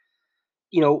either,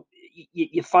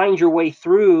 you find your way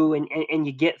through and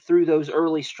you get through those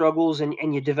early struggles and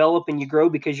you develop and you grow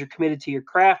because you're committed to your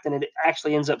craft and it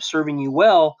actually ends up serving you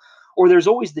well. Or there's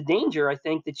always the danger, I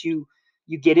think, that you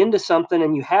get into something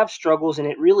and you have struggles and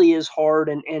it really is hard.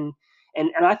 And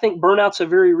I think burnout's a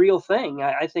very real thing.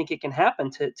 I think it can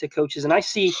happen to coaches. And I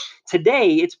see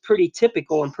today it's pretty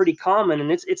typical and pretty common.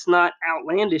 And it's not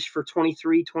outlandish for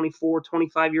 23, 24,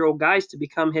 25-year-old guys to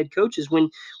become head coaches. When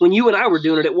you and I were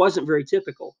doing it, it wasn't very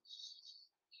typical.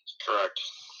 Correct.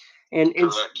 And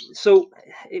so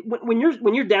when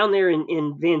you're down there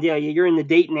in Vandalia, you're in the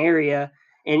Dayton area,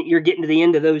 and you're getting to the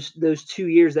end of those 2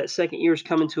 years. That second year is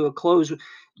coming to a close.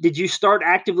 Did you start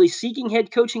actively seeking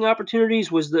head coaching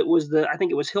opportunities? Was the I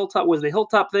think it was Hilltop, was the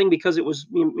Hilltop thing because it was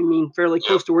fairly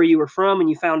close to where you were from, and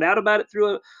you found out about it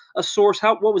through a source?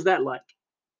 What was that like?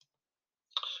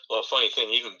 Well, funny thing,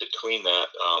 even between that,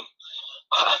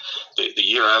 the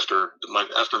year after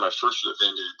my first year at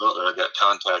Vandalia Butler, I got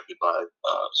contacted by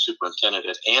superintendent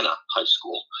at Anna High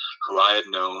School, who I had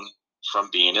known from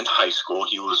being in high school.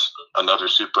 He was another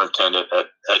superintendent at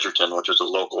Edgerton, which is a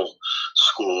local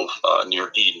school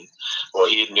near Eden. Well,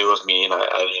 he knew of me, and I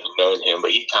didn't know him,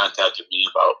 but he contacted me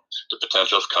about the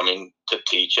potential of coming to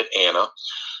teach at Anna.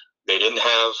 They didn't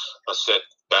have a set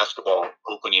basketball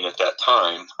opening at that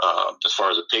time, as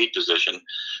far as a paid position,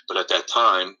 but at that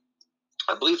time,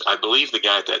 I believe the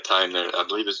guy at that time there, I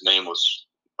believe his name was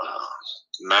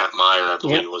Matt Meyer, I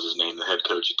believe was his name, the head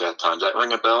coach at that time. Does that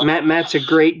ring a bell? Matt's a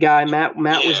great guy. Matt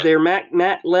was there.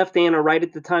 Matt left Anna right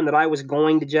at the time that I was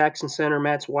going to Jackson Center.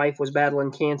 Matt's wife was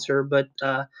battling cancer, but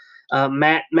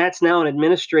Matt's now an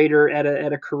administrator at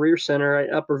a career center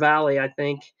at Upper Valley, I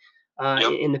think,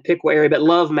 in the Piqua area. But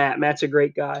love Matt. Matt's a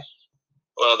great guy.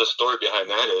 Well, the story behind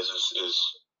that is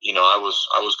I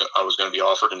was going to be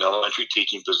offered an elementary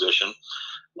teaching position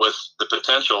with the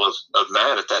potential of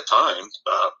Matt at that time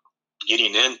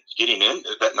getting in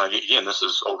that. Now, again, this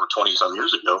is over 20 some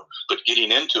years ago, but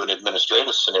getting into an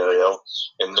administrative scenario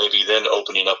and maybe then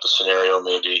opening up the scenario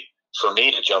maybe for me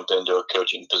to jump into a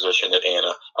coaching position at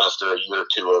Anna after a year or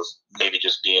two of maybe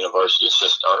just being a varsity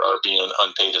assistant or being an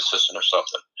unpaid assistant or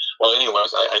something. Well,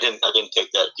 anyways, I didn't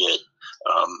take that gig.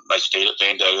 I stayed at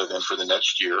Vandalia then for the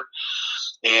next year.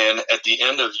 And at the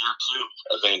end of year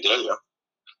 2 at Vandalia,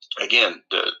 again,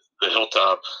 the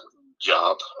Hilltop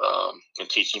job and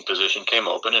teaching position came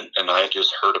open, and I had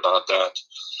just heard about that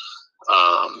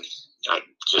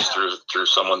just through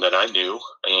someone that I knew.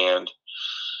 And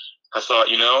I thought,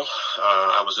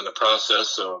 I was in the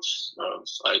process of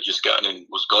I had just gotten in,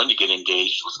 was going to get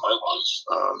engaged with my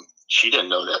wife. She didn't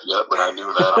know that yet, but I knew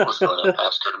that I was going to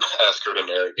ask her to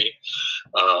marry me.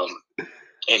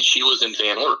 And she was in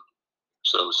Van Wert.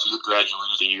 So she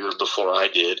graduated a year before I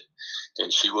did,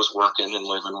 and she was working and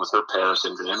living with her parents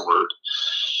in Van Wert.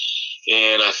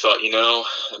 And I thought,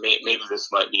 maybe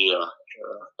this might be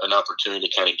an opportunity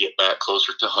to kind of get back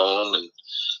closer to home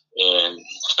and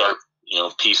start,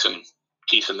 piecing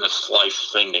this life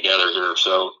thing together here.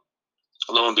 So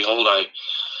lo and behold,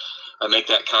 I make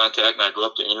that contact and I go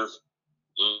up to interview.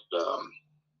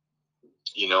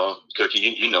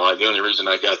 Cookie, the only reason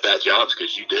I got that job is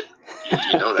because you did.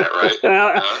 You know that, right?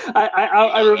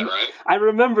 I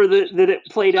remember that it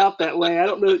played out that way. I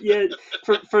don't know. Yeah,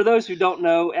 for those who don't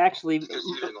know, actually, you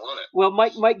didn't want it. Well,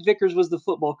 Mike Vickers was the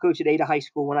football coach at Ada High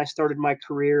School when I started my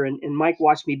career, and Mike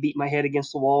watched me beat my head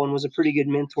against the wall and was a pretty good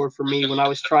mentor for me when I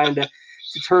was trying to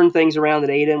turn things around at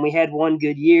Ada. And we had one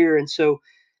good year, and so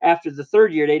after the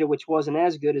third year at Ada, which wasn't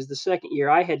as good as the second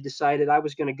year, I had decided I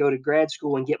was going to go to grad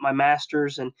school and get my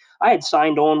master's. And I had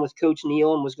signed on with Coach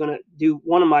Neal and was going to do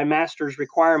one of my master's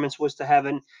requirements was to have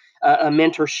a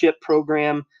mentorship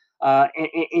program.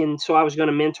 And so I was going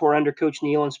to mentor under Coach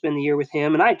Neal and spend the year with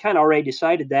him. And I had kind of already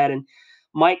decided that. And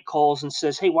Mike calls and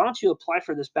says, "Hey, why don't you apply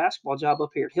for this basketball job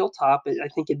up here at Hilltop? I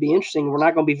think it'd be interesting. We're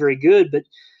not going to be very good,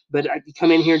 but I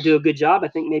come in here and do a good job. I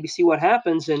think maybe see what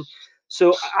happens." And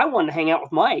so I wanted to hang out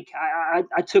with Mike.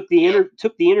 I took the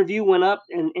interview, went up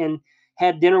and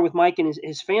had dinner with Mike and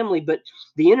his family. But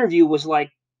the interview was like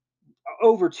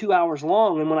over 2 hours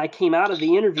long. And when I came out of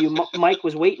the interview, Mike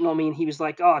was waiting on me, and he was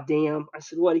like, "Oh, damn." I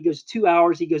said, "What?" He goes, 2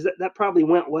 hours. He goes, that probably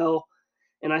went well.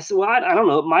 And I said, "Well, I don't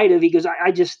know. It might have." He goes,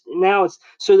 I just now it's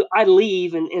so I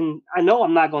leave and I know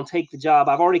I'm not going to take the job.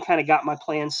 I've already kind of got my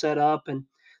plan set up. And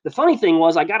the funny thing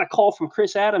was I got a call from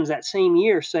Chris Adams that same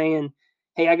year saying,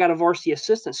 "Hey, I got a varsity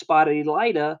assistant spot at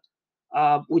Elida.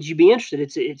 Would you be interested?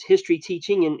 It's history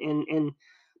teaching." And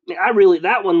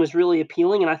that one was really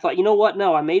appealing. And I thought, you know what?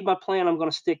 No, I made my plan. I'm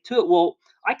going to stick to it. Well,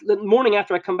 the morning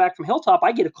after I come back from Hilltop,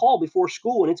 I get a call before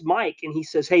school, and it's Mike, and he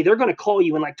says, "Hey, they're going to call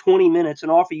you in like 20 minutes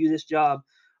and offer you this job.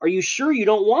 Are you sure you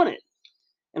don't want it?"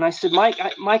 And I said, Mike,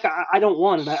 I don't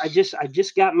want it. I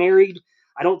just got married.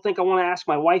 I don't think I want to ask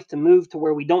my wife to move to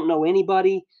where we don't know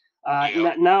anybody.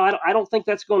 No, I don't think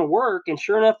that's going to work. And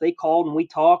sure enough, they called and we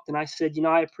talked, and I said,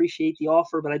 I appreciate the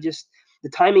offer, but the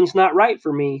timing's not right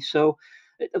for me. So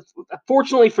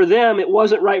fortunately for them, it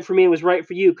wasn't right for me. It was right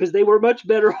for you, because they were much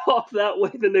better off that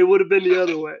way than they would have been the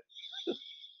other way.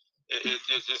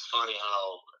 It's just funny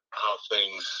how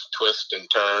things twist and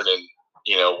turn and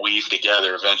weave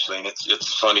together eventually, and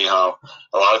it's funny how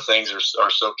a lot of things are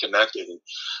so connected. And,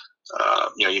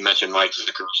 you mentioned Mike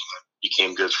Vickers.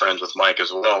 Became good friends with Mike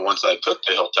as well once I took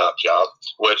the Hilltop job,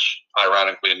 which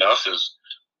ironically enough is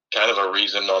kind of a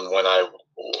reason on when I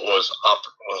was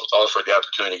offered the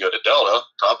opportunity to go to Delta.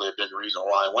 Probably a big reason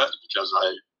why I went, because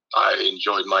I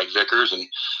enjoyed Mike Vickers, and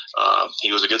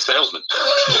he was a good salesman.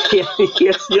 Yep.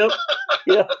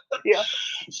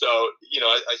 So,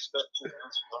 I spent 2 years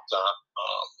at Hilltop.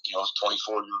 I was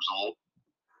 24 years old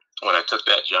when I took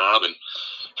that job, and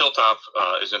Hilltop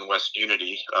is in West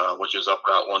Unity, which is up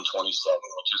Route 127,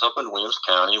 which is up in Williams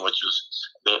County, which is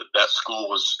that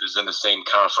school is in the same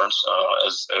conference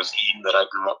as Eden that I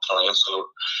grew up playing. So,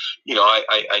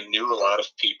 I knew a lot of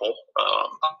people,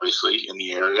 obviously, in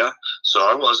the area. So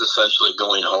I was essentially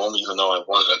going home, even though I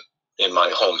wasn't in my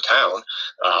hometown.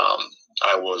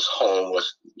 I was home with,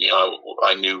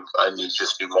 I knew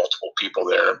multiple people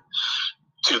there.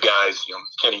 2 guys,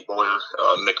 Kenny Boyer,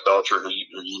 Mick Belcher, who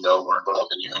were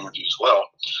involved in your interview as well,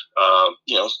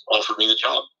 offered me the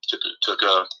job.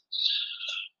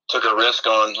 Took a risk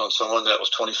on someone that was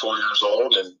 24 years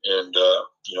old, and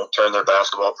turned their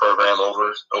basketball program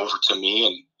over to me.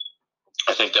 And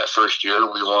I think that first year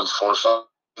we won 4 or 5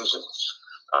 games,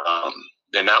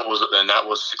 and that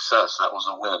was success. That was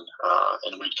a win,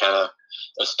 and we kind of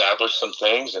established some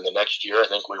things. And the next year, I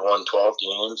think we won 12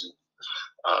 games, and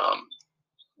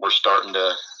we're starting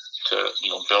to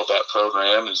build that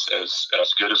program as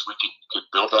good as we could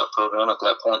build that program at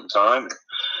that point in time.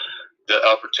 The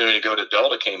opportunity to go to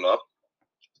Delta came up,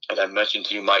 and I mentioned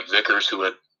to you Mike Vickers, who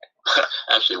had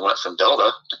actually went from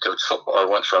Delta to coach football, or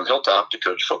went from Hilltop to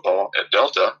coach football at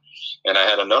Delta. And I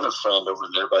had another friend over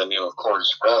there by the name of Corey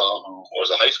Sproul, who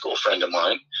was a high school friend of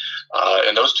mine.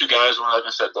 And those 2 guys were, like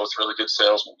I said, both really good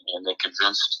salesmen, and they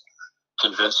convinced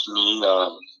me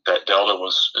that Delta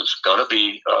was going to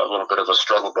be a little bit of a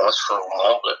struggle bus for a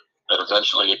while, but that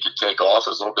eventually it could take off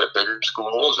as a little bit bigger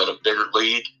schools and a bigger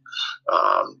league,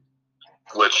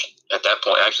 which at that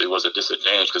point actually was a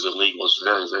disadvantage, because the league was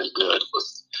very, very good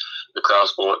with the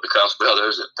Krause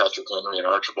brothers at Patrick Henry and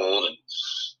Archibald, and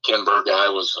Ken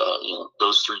Burgeye was,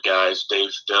 those 3 guys,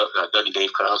 Dave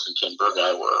Krause and Ken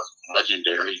Burgeye, were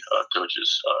legendary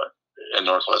coaches in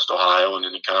Northwest Ohio and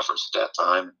in the conference at that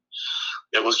time.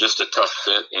 It was just a tough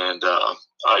fit, and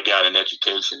I got an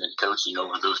education in coaching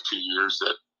over those 2 years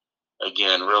that,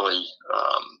 again, really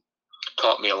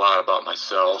taught me a lot about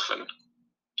myself and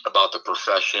about the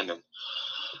profession, and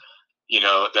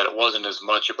that it wasn't as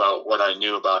much about what I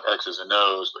knew about X's and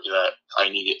O's, but that I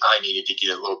needed to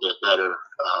get a little bit better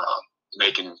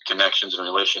making connections and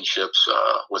relationships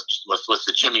with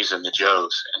the Jimmies and the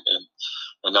Joes,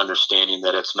 and understanding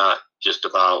that it's not just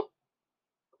about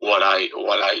what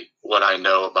I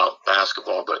know about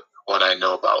basketball, but what I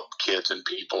know about kids and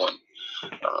people. And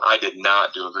I did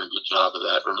not do a very good job of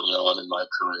that early on in my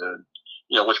career,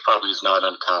 which probably is not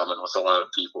uncommon with a lot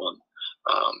of people. And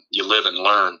you live and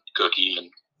learn, Cookie.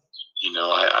 And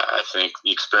I think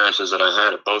the experiences that I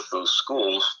had at both those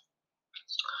schools,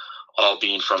 all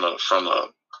being from a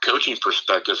coaching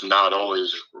perspective, not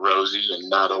always rosy and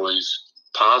not always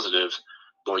positive.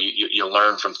 Boy, you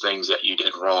learn from things that you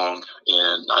did wrong,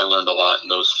 and I learned a lot in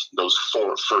those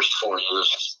first 4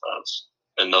 years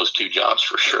in those 2 jobs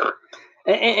for sure.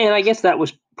 And I guess that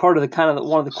was part of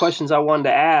one of the questions I wanted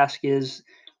to ask is,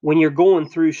 when you're going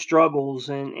through struggles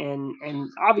and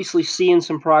obviously seeing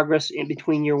some progress in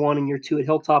between year 1 and year 2 at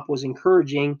Hilltop was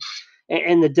encouraging,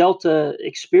 and the Delta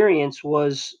experience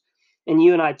was, and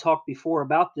you and I talked before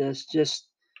about this, just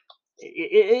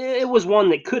it was one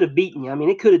that could have beaten you. I mean,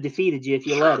 it could have defeated you if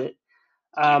you let it.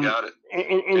 You got it.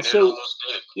 And so,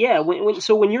 yeah,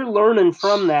 when you're learning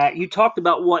from that, you talked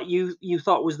about what you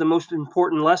thought was the most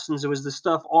important lessons. It was the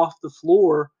stuff off the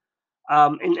floor,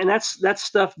 and that's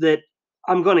stuff that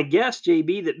I'm going to guess,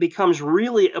 JB, that becomes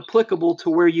really applicable to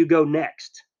where you go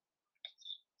next.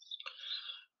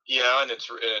 Yeah, and it's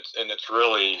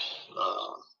really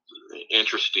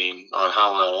interesting on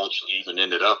how I actually even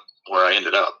ended up where I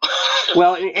ended up.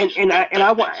 Well, and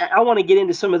I want to get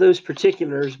into some of those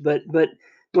particulars, but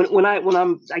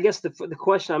I guess the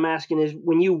question I'm asking is,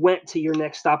 when you went to your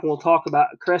next stop, and we'll talk about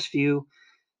Crestview,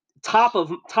 top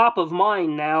of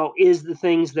mind now is the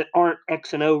things that aren't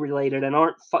X and O related and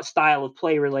aren't style of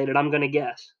play related, I'm going to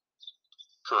guess.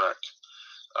 Correct.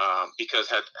 Because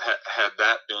had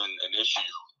that been an issue,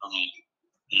 I mean,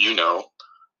 a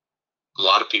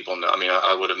lot of people know. I mean,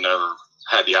 I would have never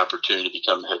had the opportunity to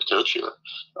become head coach here,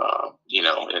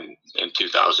 in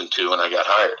 2002 when I got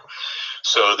hired.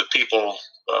 So the people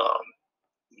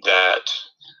that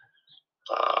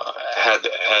had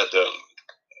the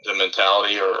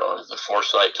mentality or the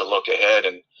foresight to look ahead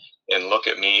and look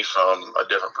at me from a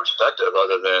different perspective,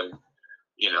 other than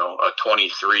a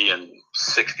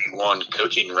 23-61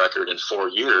 coaching record in 4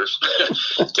 years,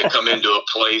 to come into a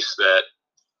place that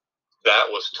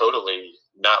was totally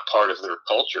not part of their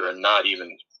culture and not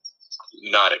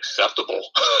acceptable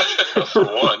for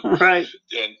one, right?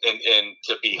 And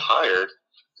to be hired,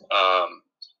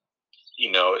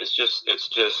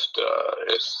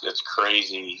 it's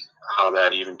crazy how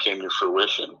that even came to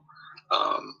fruition.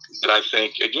 But I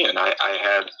think, again, I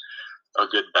had a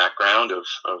good background of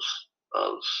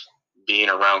being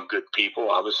around good people,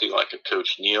 obviously, like a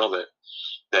Coach Neal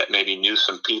that maybe knew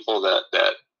some people that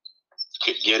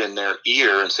could get in their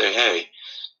ear and say, hey,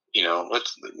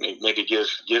 let's maybe give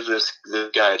this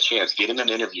guy a chance, get him an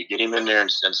interview, get him in there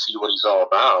and see what he's all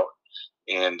about.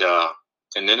 And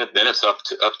then it's up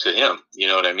to him. You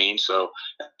know what I mean? So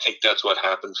I think that's what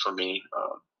happened for me.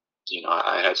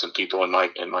 I had some people in my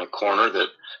corner that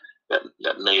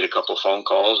made a couple phone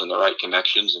calls and the right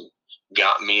connections and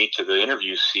got me to the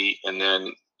interview seat. And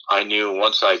then I knew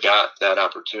once I got that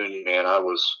opportunity, man, I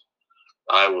was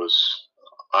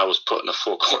putting a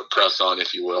full court press on,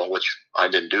 if you will, which I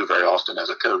didn't do very often as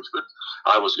a coach, but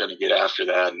I was going to get after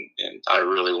that. And I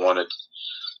really wanted,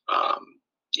 I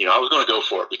was going to go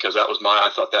for it, because I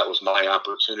thought that was my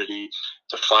opportunity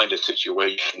to find a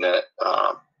situation that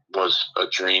was a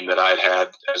dream that I'd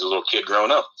had as a little kid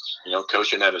growing up,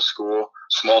 coaching at a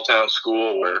small town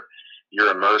school where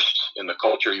you're immersed in the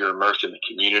culture, you're immersed in the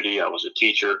community. I was a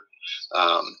teacher,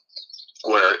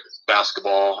 where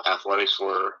basketball, athletics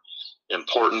were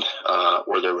important,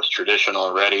 where there was tradition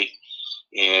already.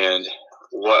 And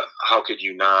how could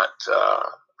you not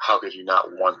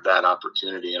want that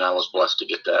opportunity? And I was blessed to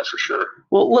get that, for sure.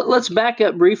 Well, let's back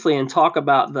up briefly and talk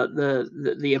about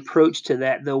the approach to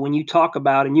that, though. When you talk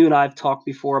about, and you and I have talked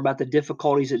before about the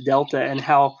difficulties at Delta and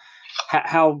how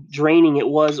draining it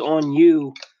was on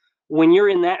you when you're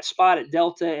in that spot at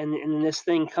Delta, and this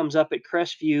thing comes up at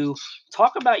Crestview.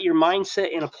 Talk about your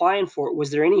mindset in applying for it.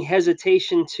 Was there any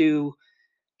hesitation to,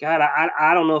 God,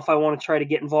 I don't know if I want to try to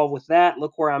get involved with that.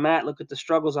 Look where I'm at. Look at the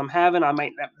struggles I'm having.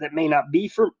 That may not be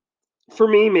for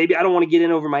me. Maybe I don't want to get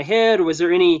in over my head. Or was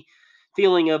there any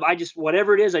feeling of,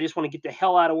 whatever it is, I just want to get the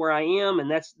hell out of where I am, and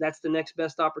that's the next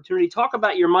best opportunity? Talk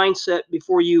about your mindset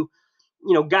before you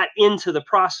got into the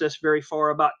process very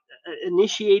far, about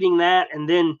initiating that, and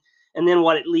then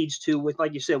what it leads to, with,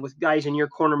 like you said, with guys in your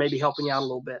corner maybe helping you out a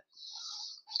little bit.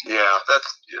 Yeah,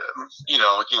 that's,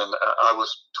 again, I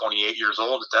was 28 years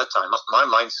old at that time. My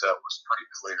mindset was pretty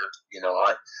clear.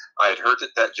 I had heard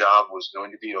that job was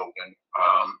going to be open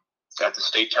at the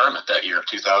state tournament that year,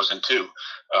 2002.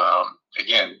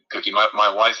 Again, Cookie,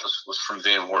 my wife was from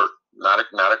Van Wert, not a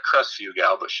Crestview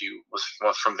gal, but she was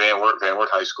from Van Wert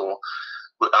High School.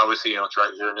 But obviously, it's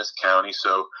right here in this county.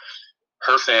 So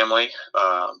her family,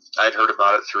 I'd heard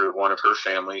about it through one of her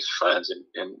family's friends,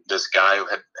 and this guy who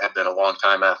had been a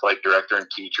longtime athletic director and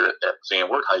teacher at Van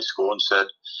Wert High School, and said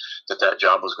that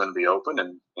job was going to be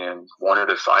open, and wondered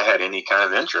if I had any kind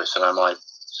of interest. And I'm like,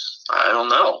 I don't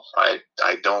know. I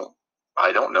don't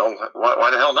know. Why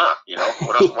the hell not?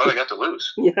 What do I got to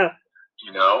lose? Yeah.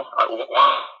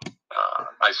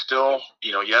 I still,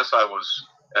 yes, I was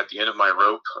at the end of my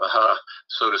rope,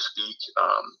 so to speak,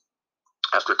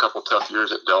 after a couple tough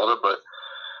years at Delta, but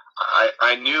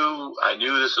I knew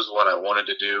this is what I wanted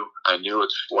to do. I knew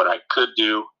it's what I could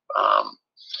do,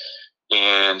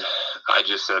 and I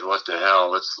just said, "What the hell?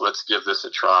 Let's give this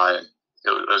a try." And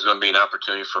it was going to be an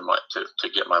opportunity for to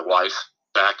get my wife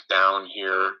back down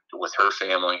here with her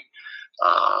family.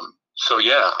 So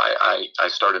yeah, I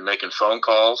started making phone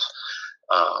calls.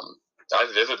 I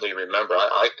vividly remember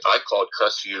I called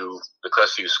the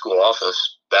Crestview school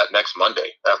office that next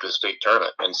Monday after the state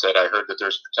tournament and said, I heard that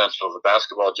there's potential of a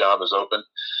basketball job is open.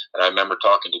 And I remember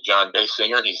talking to John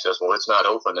Basinger, and he says, well, it's not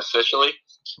open officially.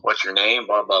 What's your name?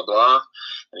 Blah, blah, blah.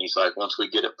 And he's like, once we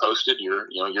get it posted, you're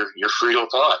free to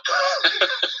apply.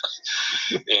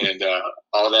 And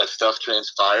all that stuff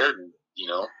transpired. And,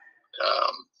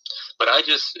 But I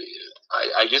just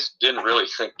didn't really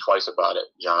think twice about it,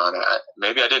 John.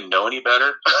 Maybe I didn't know any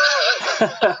better.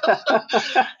 I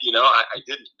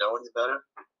didn't know any better.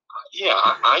 Yeah,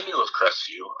 I knew of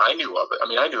Crestview. I knew of it. I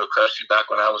mean, I knew of Crestview back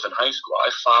when I was in high school.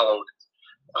 I followed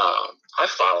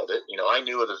it. I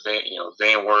knew of the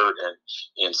Van Wert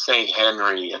and St.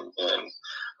 Henry and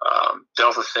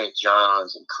Delta St.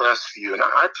 John's and Crestview, and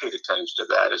I paid attention to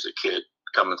that as a kid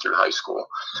coming through high school.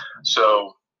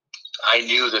 So I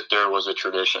knew that there was a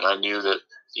tradition. I knew that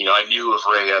I knew of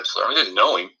Ray Etzler. I didn't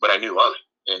know him, but I knew of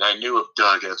it, and I knew of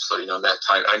Doug Etzler. That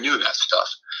time I knew that stuff.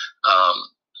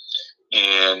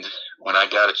 And when I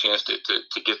got a chance to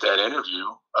get that interview,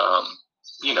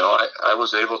 I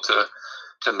was able to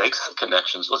make some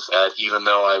connections with that, even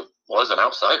though I was an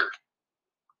outsider.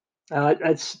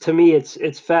 To me,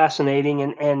 it's fascinating,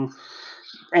 and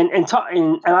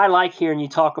I like hearing you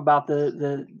talk about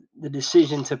the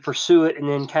decision to pursue it and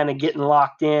then kind of getting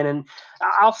locked in. And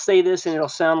I'll say this, and it'll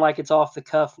sound like it's off the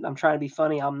cuff. I'm trying to be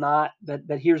funny. I'm not, but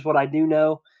here's what I do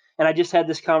know. And I just had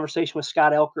this conversation with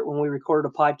Scott Elkert when we recorded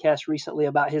a podcast recently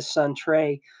about his son,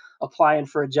 Trey, applying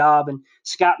for a job. And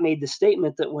Scott made the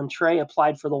statement that when Trey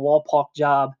applied for the Walpock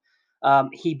job,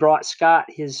 he brought Scott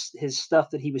his stuff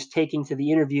that he was taking to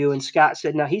the interview. And Scott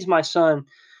said, now he's my son,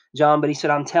 John, but he said,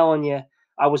 I'm telling you,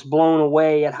 I was blown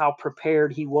away at how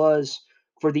prepared he was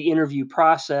for the interview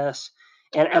process.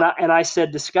 And I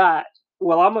said to Scott,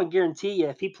 well, I'm going to guarantee you,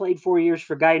 if he played 4 years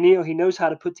for Guy Neal, he knows how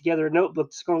to put together a notebook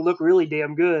that's going to look really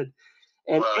damn good.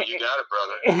 And, well, you got it,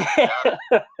 brother. You got it.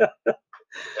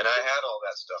 And I had all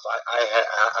that stuff.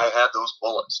 I had those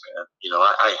bullets, man.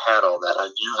 I had all that. I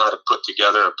knew how to put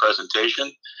together a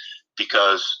presentation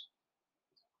because,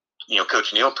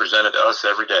 Coach Neal presented to us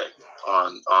every day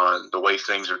on the way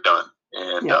things are done.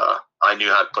 And I knew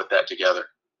how to put that together.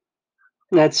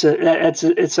 It's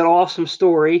an awesome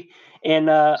story.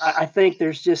 And I think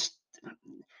there's just,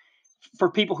 for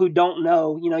people who don't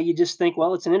know, you just think,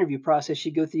 well, it's an interview process.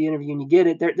 You go through the interview and you get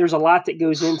it. There's a lot that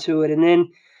goes into it. And then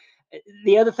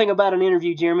the other thing about an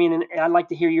interview, Jeremy, and I'd like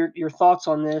to hear your thoughts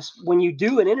on this. When you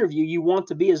do an interview, you want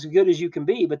to be as good as you can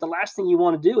be, but the last thing you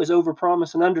want to do is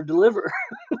overpromise and underdeliver.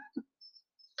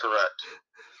 Correct.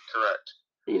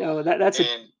 That's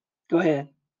go ahead.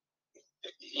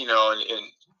 And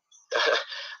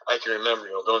I can remember,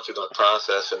 going through the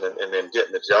process and then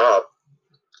getting the job.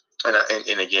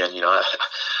 And again,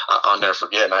 I'll never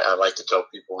forget. And I like to tell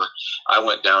people, I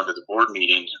went down to the board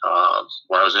meeting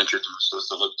where I was introduced as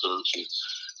the head coach. And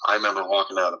I remember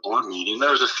walking out of the board meeting.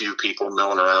 There was a few people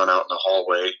milling around out in the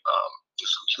hallway,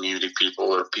 just some community people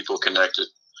or people connected,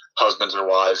 husbands or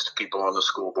wives to people on the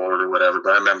school board or whatever.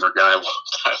 But I remember a guy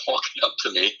walking up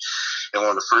to me, and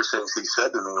one of the first things he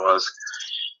said to me was,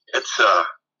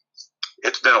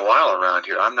 "It's been a while around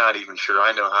here. I'm not even sure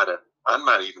I know how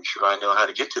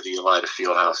to get to the Elida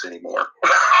Fieldhouse anymore."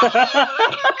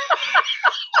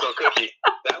 So, Cookie,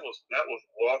 that was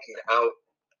walking out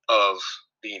of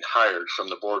being hired from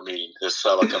the board meeting. This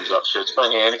fella comes up, shakes my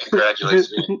hand, and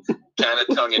congratulates me. Kind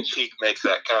of tongue-in-cheek makes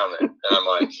that comment. And I'm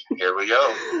like, here we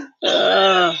go.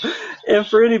 And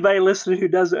for anybody listening who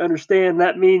doesn't understand,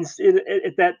 that means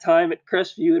at that time at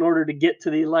Crestview, in order to get to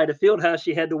the Elida Fieldhouse,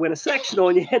 you had to win a sectional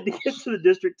and you had to get to the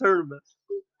district tournament.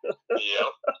 Yep.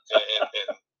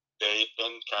 And they've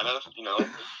been kind of,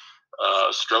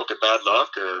 stroke of bad luck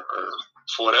or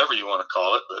whatever you want to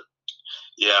call it. But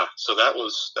yeah, so that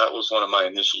was one of my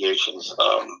initiations,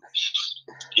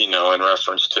 in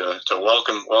reference to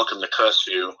welcome to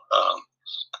Crestview.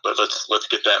 But let's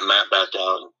get that map back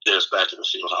out and get us back to the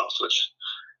field house, which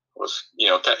was,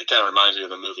 it kind of reminds me of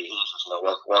the movie Hoosiers,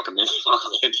 welcome to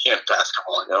Indiana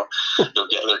basketball,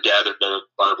 they're gathered there at the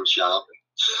barbershop.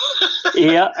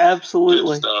 Yeah,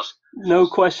 absolutely. No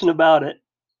question about it.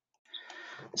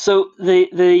 So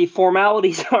the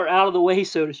formalities are out of the way,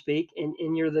 so to speak,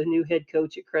 and you're the new head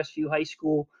coach at Crestview High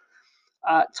School.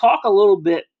 Talk a little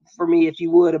bit for me, if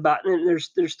you would, about,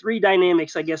 there's three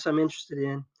dynamics I guess I'm interested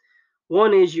in.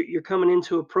 One is you're coming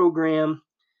into a program,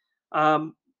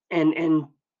 and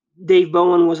Dave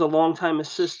Bowen was a longtime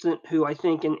assistant who I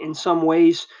think in some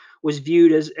ways was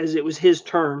viewed as it was his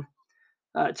turn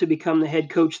to become the head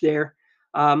coach there.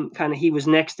 He was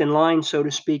next in line, so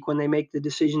to speak, when they make the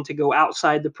decision to go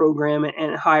outside the program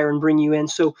and hire and bring you in.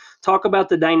 So talk about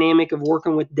the dynamic of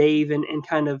working with Dave and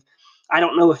kind of, I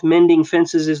don't know if mending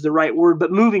fences is the right word,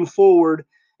 but moving forward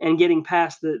and getting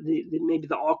past the maybe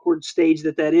the awkward stage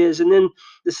that is. And then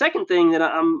the second thing that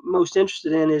I'm most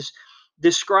interested in is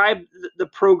describe the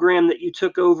program that you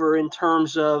took over in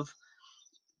terms of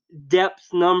depth,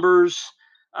 numbers,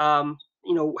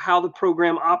 how the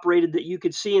program operated that you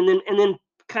could see, and then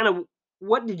kind of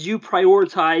what did you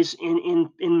prioritize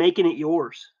in making it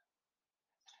yours?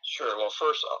 Sure. Well,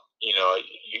 first,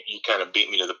 you kind of beat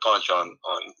me to the punch on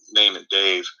naming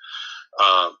Dave,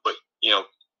 but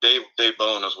Dave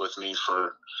Bowen was with me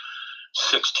for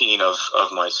 16 of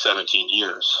my 17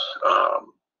 years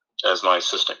as my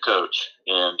assistant coach,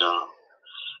 and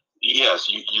yes,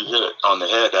 you hit it on the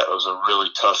head. That was a really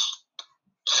tough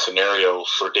scenario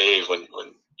for Dave when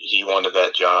he wanted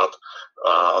that job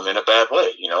in a bad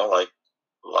way.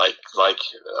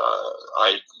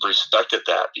 I respected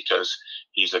that because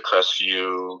he's a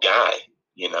Crestview guy.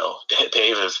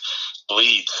 Dave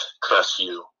bleeds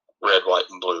Crestview, red, white,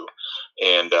 and blue,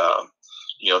 and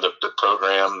the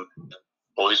program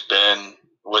always been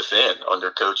within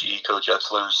under Coach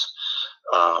Etzler's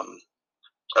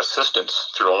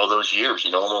assistance through all those years.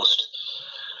 Almost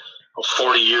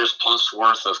 40 years plus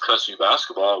worth of Crestview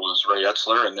basketball was Ray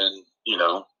Etzler, and then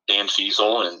Dan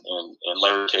Fiesel and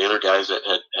Larry Taylor, guys that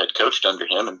had coached under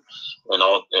him, and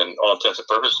all intents and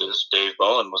purposes, Dave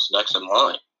Bowen was next in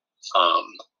line.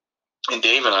 And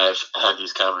Dave and I have had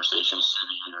these conversations through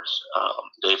the years.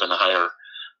 Dave and I are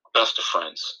best of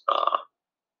friends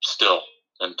still,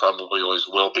 and probably always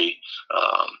will be.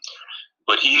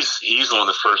 But he's one of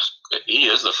the first. He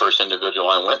is the first individual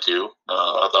I went to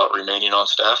about remaining on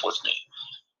staff with me,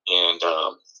 and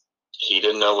he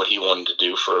didn't know what he wanted to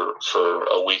do for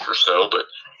a week or so. But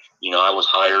I was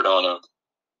hired on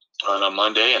a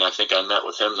Monday, and I think I met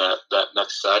with him that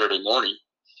next Saturday morning,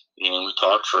 and we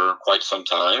talked for quite some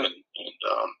time, and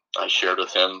I shared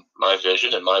with him my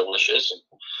vision and my wishes, and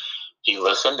he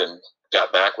listened and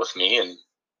got back with me, and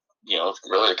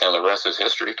really kind of the rest is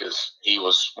history, because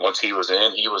once he was in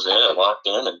and locked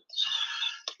in, and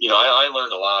I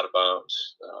learned a lot about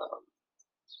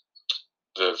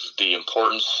the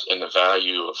importance and the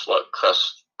value of what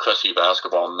Crestview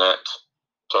basketball meant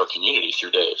to our community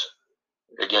through Dave.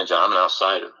 Again, John, I'm an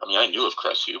outsider. I mean, I knew of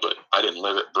Crestview, but I didn't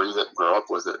live it, breathe it, grow up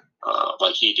with it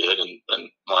like he did, and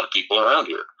a lot of people around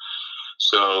here.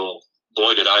 So,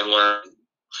 boy, did I learn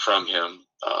from him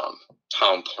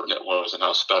how important it was and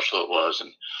how special it was.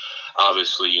 And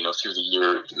obviously, through the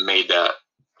year, made that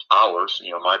ours.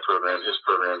 My program, his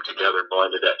program together,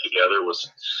 blended that together with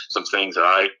some things that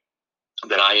I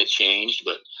had changed.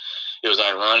 But it was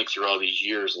ironic through all these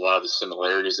years, a lot of the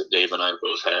similarities that Dave and I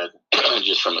both had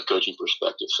just from a coaching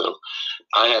perspective. So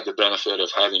I had the benefit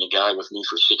of having a guy with me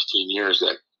for 16 years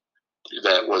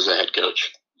that was a head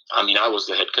coach. I mean, I was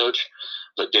the head coach,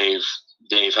 but Dave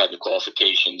had the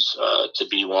qualifications to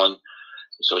be one.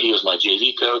 So he was my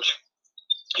JV coach.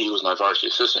 He was my varsity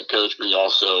assistant coach, but he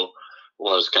also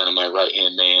was kind of my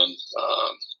right-hand man,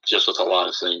 just with a lot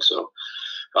of things. So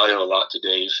I owe a lot to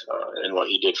Dave and what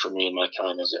he did for me in my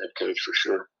time as a head coach, for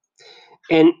sure.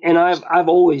 And I've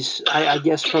always, I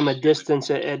guess, from a distance,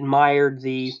 admired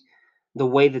the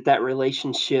way that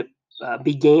relationship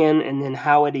began, and then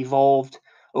how it evolved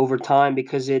over time,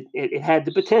 because it had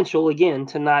the potential, again,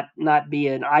 to not be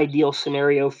an ideal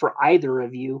scenario for either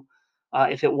of you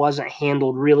if it wasn't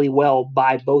handled really well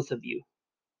by both of you.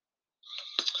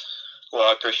 Well,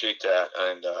 I appreciate that,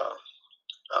 and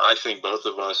I think both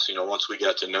of us, once we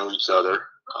got to know each other,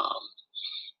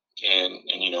 and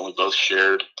we both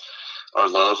shared our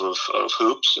love of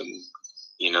hoops, and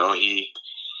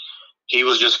he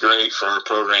was just great for our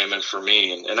program and for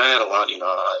me, and I had a lot.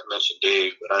 I mentioned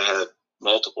Dave, but I had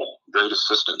multiple great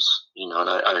assistants. And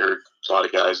I heard a lot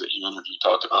of guys that you interviewed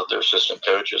talked about their assistant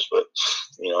coaches, but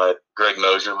I had Greg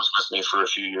Mosier was with me for a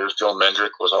few years. Joel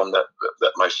Mendrick was on that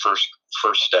my first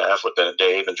staff with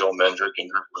Dave and Joel Mendrick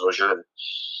and Greg Mosier, and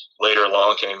later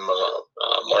along came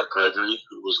Mark Gregory,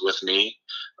 who was with me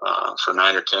for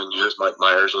 9 or 10 years. Mike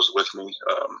Myers was with me.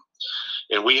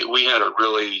 And we had a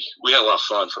lot of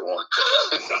fun, for one,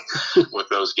 with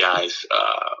those guys.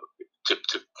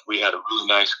 We had a really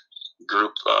nice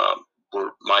group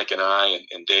where Mike and I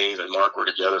and Dave and Mark were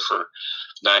together for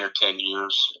 9 or 10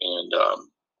 years, and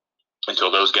until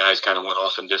those guys kind of went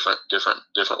off in different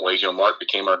ways. Mark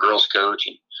became our girls coach,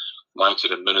 and Mike's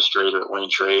an administrator at Wayne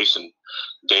Trace, and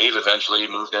Dave eventually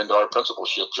moved into our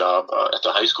principalship job at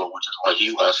the high school, which is why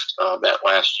he left that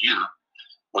last year,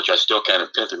 which I still kind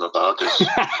of pimp him about, because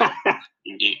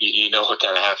you know what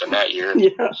kind of happened that year.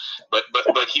 Yeah. But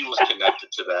he was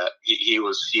connected to that. He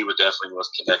definitely was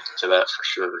connected to that for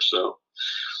sure. So,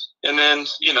 and then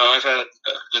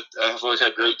I've always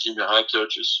had great junior high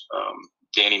coaches.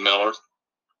 Danny Miller,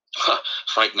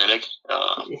 Frank Minnick,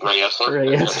 Ray Etzler,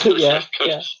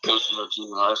 coaching our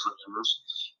junior high for years.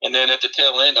 And then at the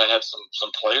tail end, I had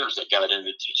some players that got into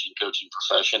the teaching coaching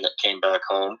profession that came back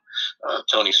home.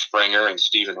 Tony Springer and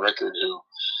Stephen Rickard, who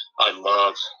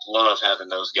I love having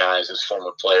those guys as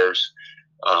former players,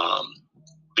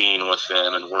 being with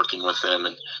them and working with them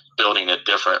and building a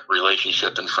different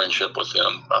relationship and friendship with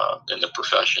them in the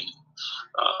profession.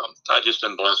 I've just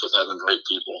been blessed with having great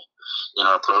people in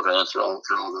our program through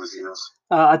all those years.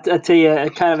 I tell you a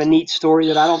kind of a neat story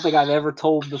that I don't think I've ever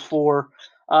told before.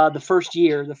 The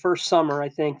first summer, I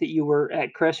think that you were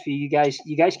at Crestview,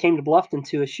 you guys came to Bluffton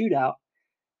to a shootout,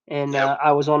 and Yep.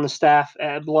 I was on the staff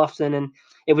at Bluffton, and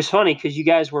it was funny because you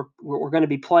guys were going to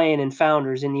be playing in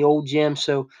Founders in the old gym.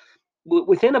 So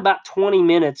within about 20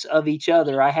 minutes of each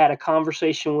other, I had a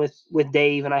conversation with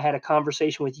Dave, and I had a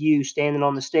conversation with you standing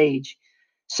on the stage,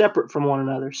 separate from one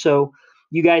another. So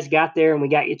you guys got there, and we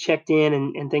got you checked in,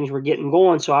 and things were getting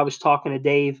going. So I was talking to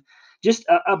Dave just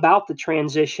about the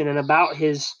transition and about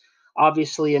his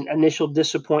obviously an initial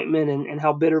disappointment and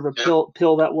how bitter of a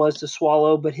pill that was to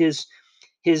swallow, but his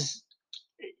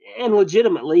and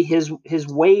legitimately his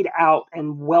weighed out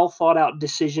and well thought out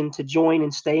decision to join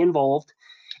and stay involved,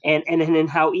 and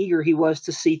how eager he was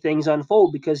to see things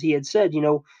unfold, because he had said,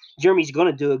 Jeremy's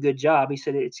going to do a good job. He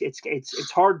said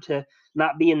it's hard to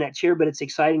not be in that chair, but it's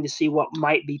exciting to see what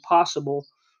might be possible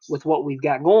with what we've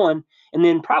got going. And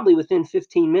then probably within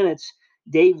 15 minutes,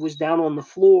 Dave was down on the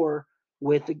floor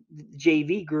with the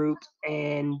JV group,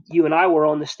 and you and I were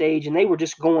on the stage, and they were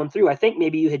just going through. I think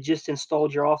maybe you had just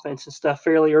installed your offense and stuff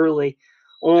fairly early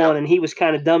on, and he was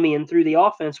kind of dummying through the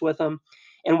offense with them.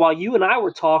 And while you and I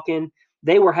were talking,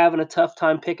 they were having a tough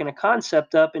time picking a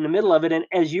concept up in the middle of it. And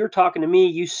as you're talking to me,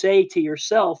 you say to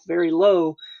yourself very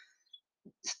low,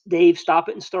 Dave, stop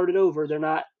it and start it over. They're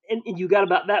not, and you got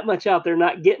about that much out. They're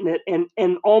not getting it.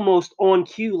 And almost on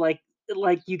cue, like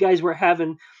you guys were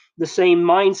having the same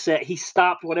mindset. He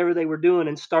stopped whatever they were doing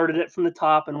and started it from the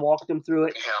top and walked them through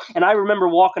it. Yeah. And I remember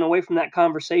walking away from that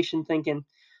conversation thinking,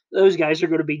 those guys are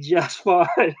going to be just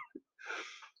fine.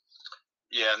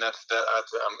 Yeah, and that's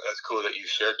cool that you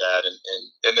shared that, and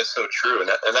it's so true, and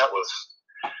that was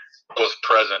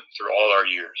present through all our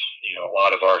years. A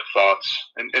lot of our thoughts,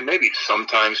 and maybe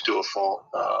sometimes to a fault,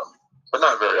 but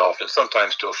not very often.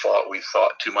 Sometimes to a fault, we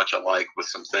thought too much alike with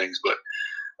some things, but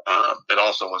it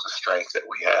also was a strength that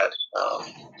we had,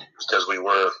 because we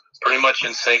were pretty much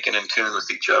in sync and in tune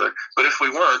with each other. But if we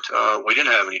weren't, we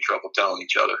didn't have any trouble telling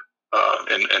each other,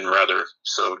 in rather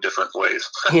so different ways.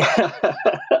 Yeah.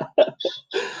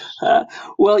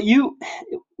 Well,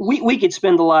 we could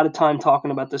spend a lot of time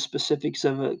talking about the specifics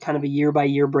of a kind of a year by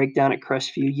year breakdown at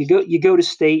Crestview. You go to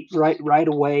state right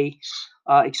away,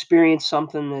 experience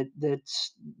something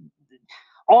that's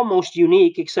almost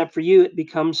unique, except for you, it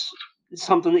becomes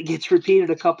something that gets repeated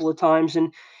a couple of times,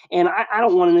 and I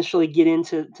don't want to necessarily get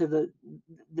into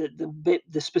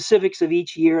the specifics of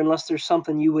each year unless there's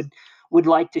something you would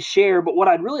like to share. But what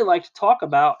I'd really like to talk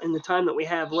about in the time that we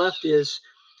have left is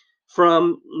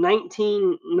from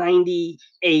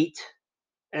 1998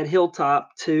 at Hilltop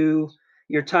to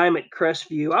your time at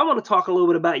Crestview. I want to talk a little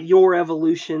bit about your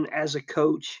evolution as a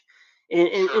coach,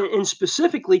 and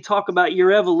specifically talk about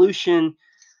your evolution,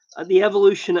 the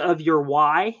evolution of your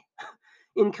why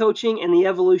in coaching, and the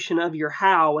evolution of your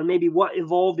how, and maybe what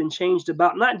evolved and changed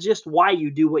about not just why you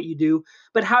do what you do,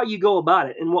 but how you go about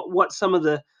it, and what some of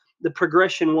the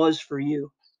progression was for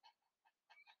you.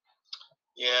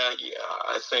 Yeah,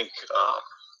 I think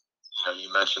you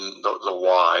mentioned the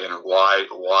why, and why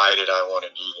did I want to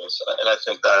do this, and I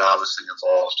think that obviously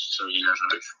evolved through years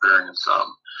of experience.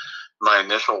 My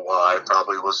initial why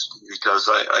probably was because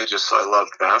I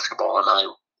loved basketball, and I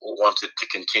wanted to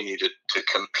continue to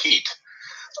compete.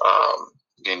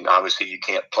 And obviously you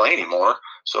can't play anymore,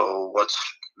 so what's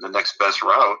the next best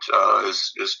route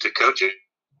is to coach it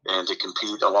and to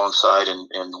compete alongside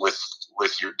and with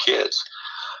your kids.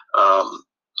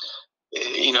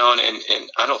 And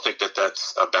I don't think that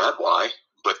that's a bad why,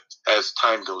 but as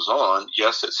time goes on,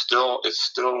 yes, it still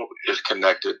is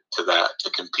connected to that, to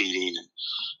competing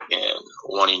and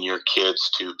wanting your kids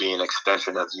to be an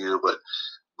extension of you. But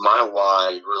my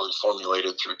why really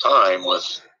formulated through time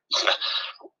was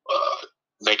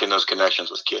making those connections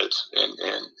with kids, and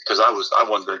because I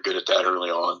wasn't very good at that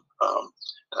early on.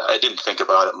 I didn't think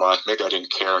about it much. Maybe I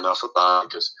didn't care enough about it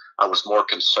because I was more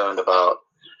concerned about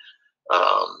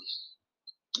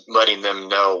letting them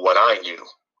know what I knew,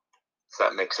 if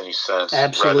that makes any sense.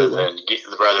 Absolutely.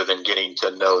 Rather than getting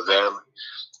to know them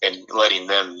and letting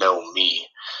them know me.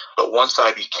 But once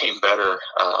I became better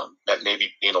at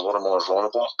maybe being a little more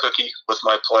vulnerable, Cookie, with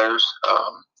my players,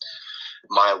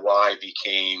 my why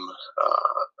became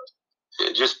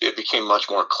it became much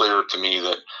more clear to me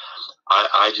that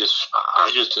I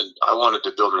wanted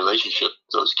to build a relationship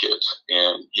with those kids.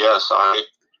 And yes,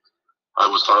 I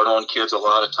was hard on kids a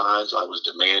lot of times. I was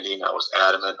demanding. I was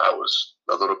adamant. I was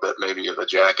a little bit maybe of a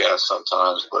jackass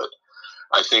sometimes. But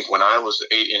I think when I was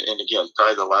 8, and again,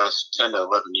 probably the last 10 to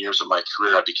 11 years of my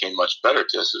career, I became much better at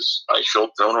this. Is I showed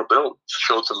some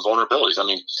vulnerabilities. I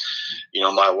mean,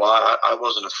 my why. I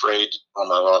wasn't afraid on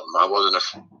my love. I wasn't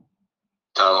afraid to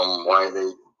tell them why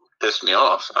they pissed me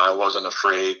off. I wasn't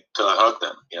afraid to hug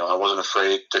them. I wasn't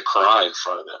afraid to cry in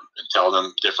front of them and tell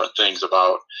them different things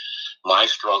about my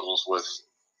struggles with,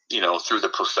 through the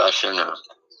profession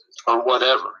or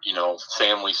whatever,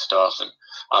 family stuff. And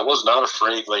I was not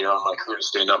afraid later on in my career to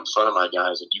stand up in front of my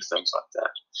guys and do things like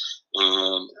that.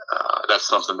 And that's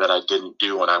something that I didn't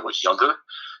do when I was younger.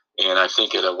 And I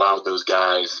think it allowed those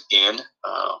guys in.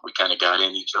 We kind of got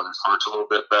in each other's hearts a little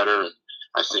bit better. And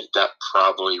I think that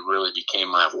probably really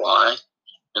became my why.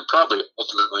 And probably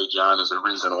ultimately, John, is the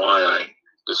reason why I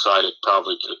decided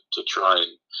probably to try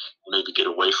and maybe get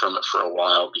away from it for a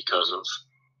while, because of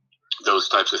those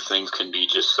types of things can be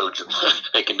just so it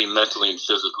can be mentally and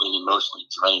physically and emotionally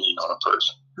draining on a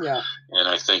person. Yeah. And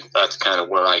I think that's kind of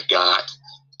where I got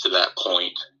to that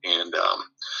point. And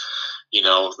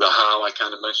the how, I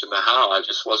kind of mentioned the how. I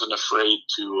just wasn't afraid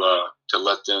to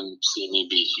let them see me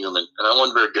be human, and I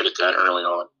wasn't very good at that early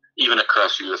on, even at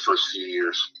Crestview the first few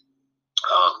years.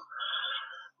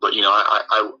 But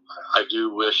I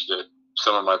do wish that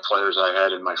some of my players I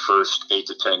had in my first 8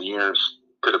 to 10 years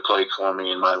could have played for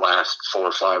me in my last 4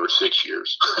 or 5 or 6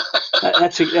 years.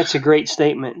 That's a great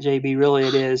statement, JB. Really,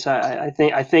 it is. I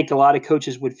think a lot of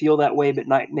coaches would feel that way, but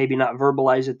maybe not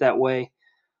verbalize it that way.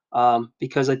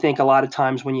 Because I think a lot of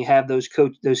times when you have those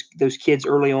kids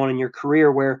early on in your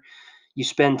career where you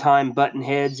spend time butting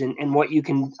heads, and what you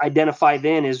can identify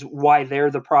then is why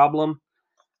they're the problem.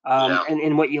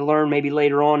 And what you learn maybe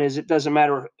later on is it doesn't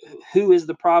matter who is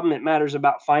the problem. It matters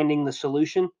about finding the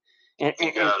solution.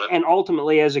 And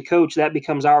ultimately, as a coach, that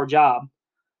becomes our job,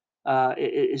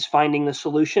 is finding the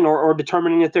solution or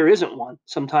determining that there isn't one.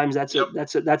 Sometimes that's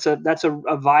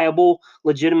a viable,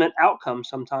 legitimate outcome.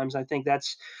 Sometimes I think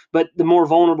but the more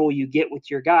vulnerable you get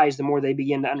with your guys, the more they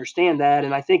begin to understand that.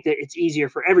 And I think that it's easier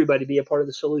for everybody to be a part of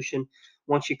the solution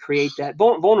once you create that.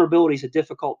 Vulnerability is a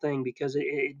difficult thing because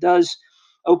it does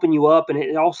open you up, and it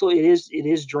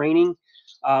is draining.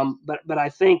 But I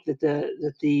think that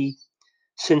the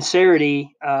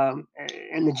sincerity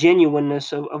and the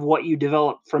genuineness of what you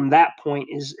develop from that point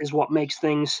is what makes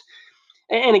things.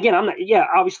 And again,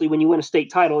 obviously when you win a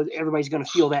state title, everybody's going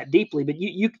to feel that deeply, but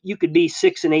you could be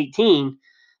 6-18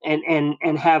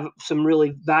 and have some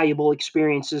really valuable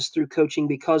experiences through coaching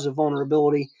because of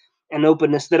vulnerability and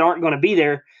openness that aren't going to be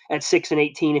there at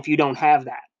 6-18 if you don't have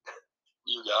that.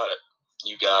 You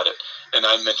got it. And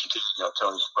I mentioned to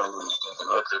Tony Springer and Stephen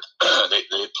Ruckert,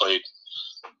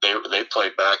 they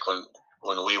played back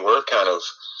when we were kind of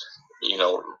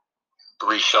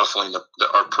reshuffling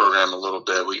our program a little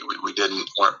bit. We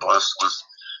weren't blessed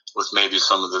with maybe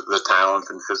some of the talent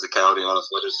and physicality and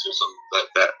athleticism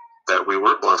that we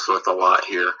were blessed with a lot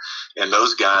here. And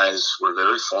those guys were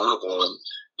very formidable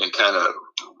and kind of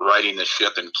righting the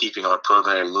ship and keeping our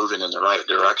program moving in the right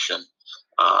direction.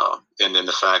 And then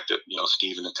the fact that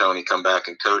Stephen and Tony come back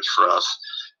and coach for us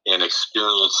and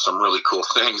experience some really cool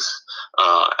things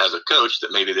as a coach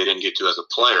that maybe they didn't get to as a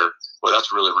player. Well,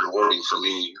 that's really rewarding for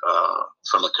me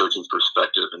from a coaching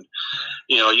perspective. And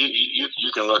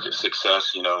you can look at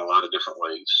success in a lot of different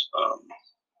ways.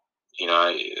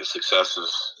 Success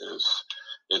is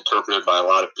interpreted by a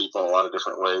lot of people in a lot of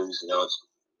different ways.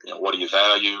 What do you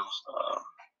value?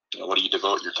 What do you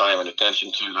devote your time and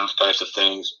attention to? Those types of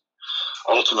things.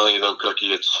 Ultimately, though,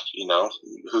 Cookie, it's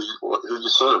who you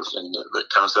serve, and the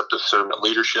concept of servant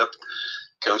leadership,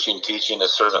 coaching, teaching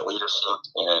is servant leadership,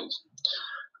 and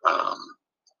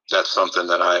that's something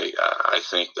that I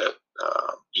think that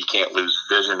you can't lose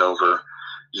vision over.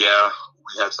 Yeah,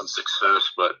 we had some success,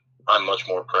 but I'm much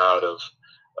more proud of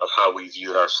how we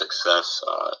viewed our success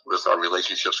with our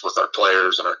relationships with our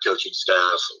players and our coaching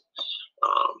staff.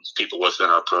 People within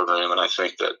our program, and I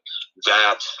think that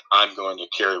I'm going to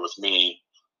carry with me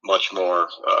much more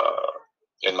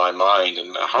in my mind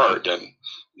and my heart than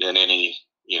any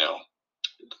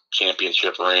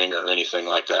championship ring or anything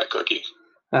like that, Cookie.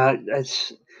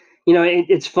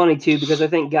 It's funny too, because I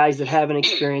think guys that haven't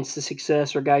experienced the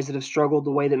success or guys that have struggled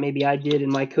the way that maybe I did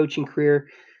in my coaching career,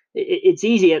 it's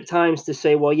easy at times to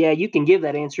say, well, yeah, you can give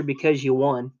that answer because you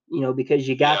won, because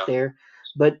you got there.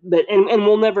 But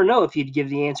we'll never know if you'd give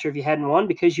the answer if you hadn't won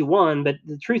because you won. But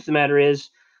the truth of the matter is,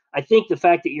 I think the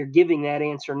fact that you're giving that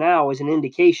answer now is an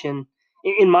indication,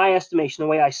 in my estimation, the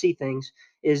way I see things,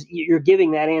 is you're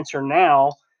giving that answer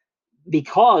now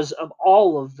because of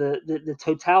all of the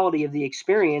totality of the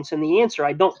experience. And the answer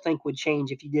I don't think would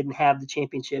change if you didn't have the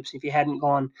championships, if you hadn't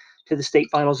gone to the state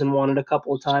finals and won it a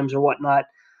couple of times or whatnot.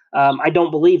 I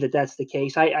don't believe that that's the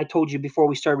case. I told you before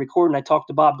we started recording, I talked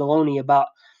to Bob Deloney about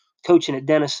coaching at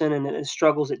Denison and the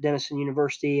struggles at Denison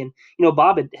University. And,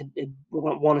 Bob had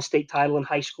won a state title in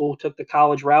high school, took the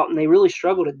college route, and they really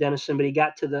struggled at Denison, but he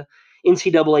got to the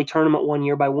NCAA tournament one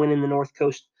year by winning the North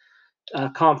Coast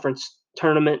Conference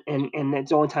tournament, and it's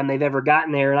the only time they've ever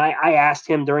gotten there. And I asked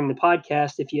him during the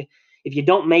podcast, if you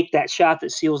don't make that shot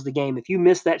that seals the game, if you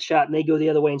miss that shot and they go the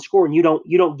other way and score, and you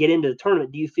don't get into the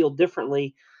tournament, do you feel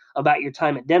differently about your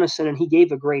time at Denison? And he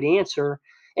gave a great answer.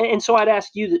 And so I'd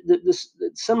ask you this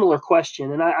similar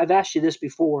question, and I've asked you this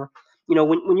before.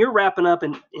 When you're wrapping up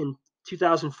in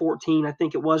 2014, I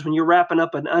think it was, when you're wrapping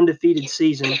up an undefeated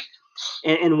season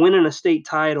and winning a state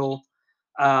title,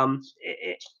 and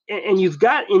you've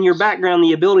got in your background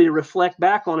the ability to reflect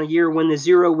back on a year when the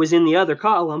zero was in the other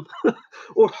column,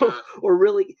 or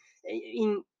really,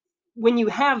 when you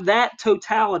have that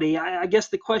totality, I guess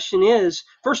the question is,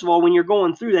 first of all, when you're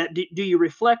going through that, do you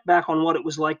reflect back on what it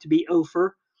was like to be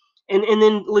over? And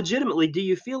then legitimately, do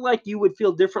you feel like you would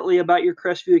feel differently about your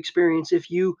Crestview experience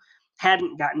if you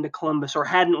hadn't gotten to Columbus or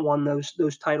hadn't won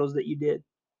those titles that you did?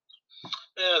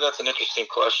 Yeah, that's an interesting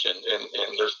question, and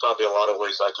there's probably a lot of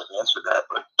ways I could answer that.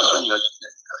 But you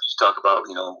talk about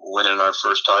winning our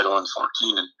first title in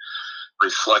 14 and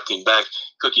reflecting back.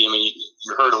 Cookie, I mean,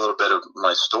 you heard a little bit of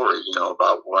my story,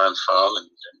 about where I'm from and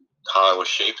how I was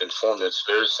shaped and formed. It's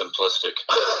very simplistic.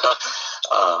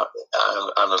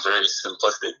 I'm a very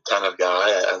simplistic kind of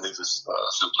guy. I live a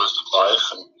simplistic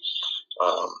life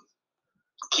and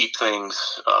keep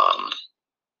things.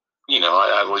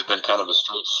 I've always been kind of a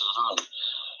straight shooter.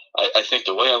 I think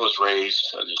the way I was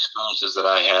raised, the experiences that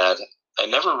I had, I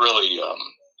never really,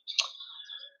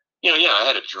 I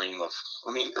had a dream of,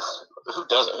 who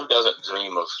doesn't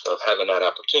dream of having that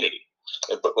opportunity?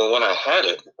 But when I had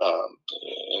it,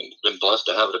 and been blessed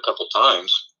to have it a couple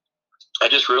times, I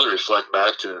just really reflect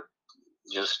back to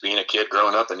just being a kid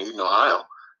growing up in Eden, Ohio,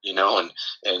 and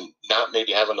not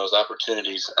maybe having those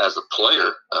opportunities as a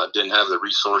player, didn't have the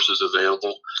resources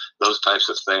available, those types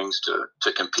of things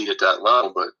to compete at that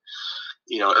level. But,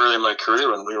 early in my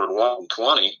career when we were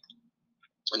 1-20,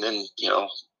 and then, a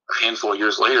handful of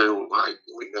years later,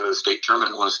 we go to the state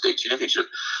tournament and won a state championship.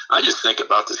 I just think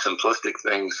about the simplistic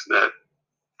things that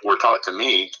were taught to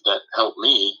me that helped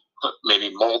me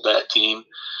maybe mold that team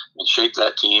and shape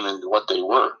that team into what they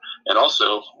were, and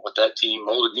also what that team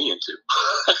molded me into.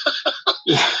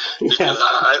 Because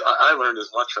I learned as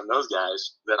much from those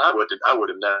guys that I would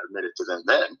have never admitted to them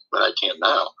then, but I can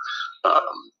now.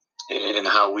 And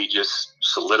how we just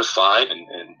solidified and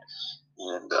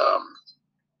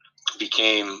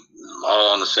became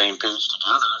all on the same page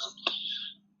together.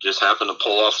 Just happened to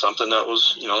pull off something that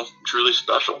was, truly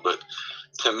special. But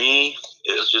to me,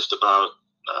 it was just about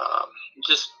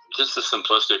just the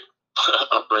simplistic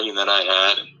upbringing that I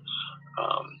had, and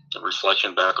the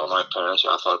reflection back on my parents.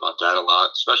 I thought about that a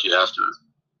lot, especially after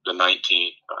the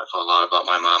 19. I thought a lot about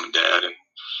my mom and dad, and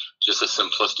just the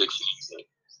simplistic things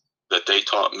that they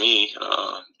taught me.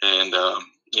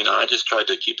 I just tried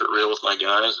to keep it real with my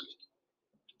guys, and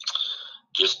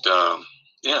it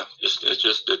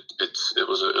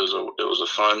was a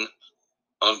fun,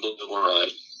 unbelievable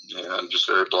ride. And I'm just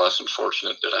very blessed and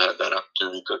fortunate that I had that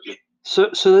opportunity, Cookie.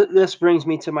 So this brings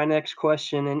me to my next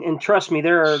question, and trust me,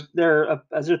 there's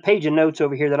a page of notes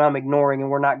over here that I'm ignoring,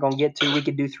 and we're not going to get to. We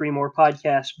could do 3 more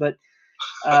podcasts, but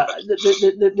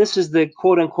this is the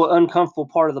quote unquote uncomfortable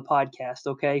part of the podcast.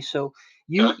 Okay, so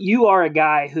you are a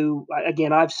guy who,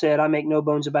 again, I've said, I make no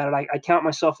bones about it. I count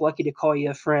myself lucky to call you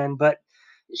a friend, but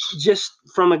just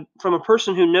from a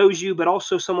person who knows you, but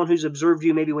also someone who's observed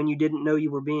you maybe when you didn't know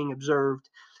you were being observed,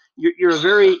 you're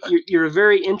a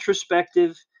very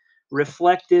introspective,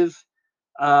 reflective,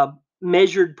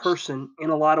 measured person in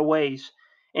a lot of ways,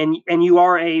 and you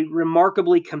are a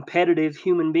remarkably competitive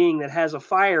human being that has a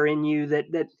fire in you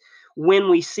that when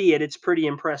we see it, it's pretty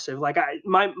impressive. Like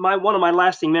my one of my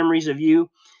lasting memories of you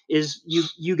is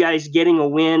you guys getting a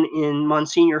win in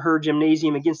Monsignor Hurd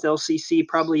Gymnasium against LCC,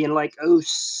 probably in like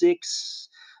 06,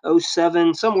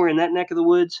 07, somewhere in that neck of the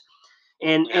woods.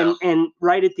 And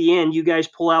right at the end, you guys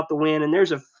pull out the win, and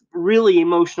there's a really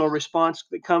emotional response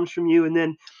that comes from you. And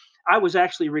then I was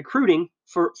actually recruiting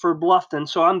for Bluffton,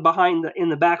 so I'm behind in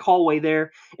the back hallway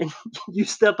there, and you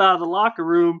step out of the locker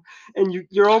room, and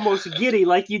you're almost giddy,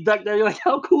 like you duck there. You're like,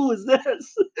 how cool is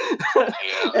this?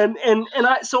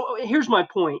 So here's my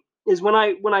point: is when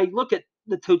I look at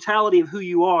the totality of who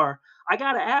you are, I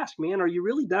got to ask, man, are you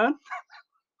really done?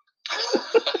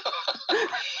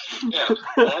 Yeah,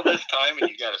 all this time and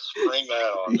you got to spring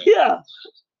that on me. Yeah.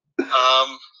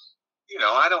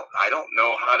 I don't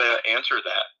know how to answer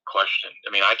that question.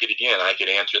 I mean, I could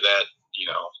answer that,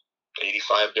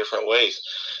 85 different ways.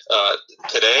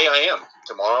 Today I am.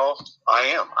 Tomorrow I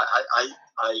am.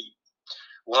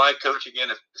 Will I coach again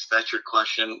if that's your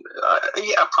question?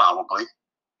 Yeah, probably.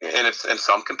 And it's in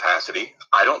some capacity.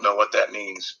 I don't know what that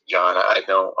means, John. I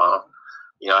don't. I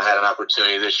had an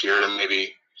opportunity this year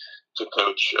to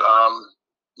coach.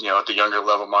 At the younger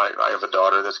level, I have a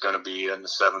daughter that's going to be in the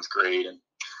 7th grade, and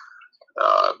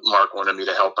Mark wanted me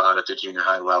to help out at the junior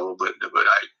high level, but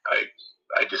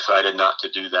I decided not to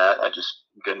do that. I just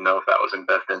didn't know if that was in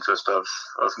best interest of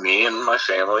me and my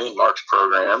family and Mark's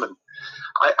program, and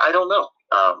I don't know.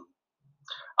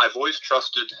 I've always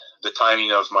trusted the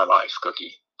timing of my life,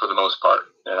 Cookie, for the most part,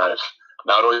 and I've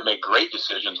not always made great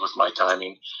decisions with my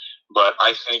timing, but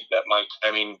I think that my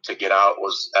timing to get out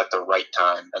was at the right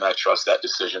time, and I trust that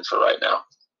decision for right now.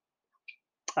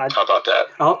 How about that?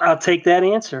 I'll take that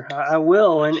answer. I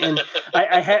will. And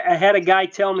I had a guy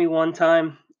tell me one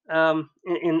time,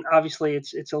 and obviously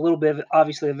it's a little bit of,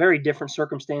 obviously a very different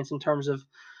circumstance in terms of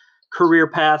career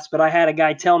paths, but I had a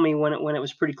guy tell me when it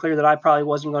was pretty clear that I probably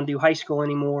wasn't going to do high school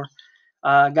anymore.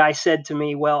 A guy said to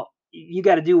me, well, you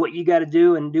got to do what you got to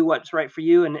do and do what's right for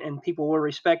you, and people will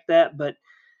respect that, but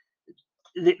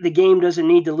the game doesn't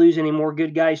need to lose any more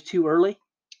good guys too early.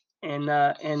 And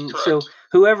so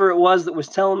whoever it was that was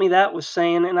telling me that was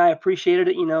saying, and I appreciated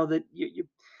it, that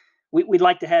we'd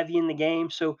like to have you in the game.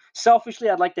 So selfishly,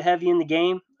 I'd like to have you in the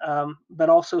game, but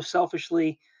also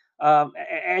selfishly,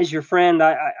 as your friend,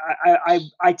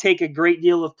 I take a great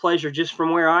deal of pleasure just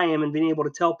from where I am and being able to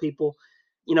tell people,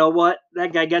 you know what,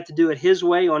 that guy got to do it his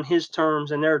way on his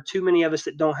terms, and there are too many of us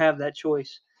that don't have that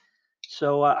choice.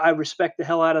 So I respect the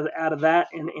hell out of that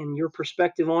and your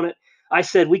perspective on it. I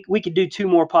said we could do 2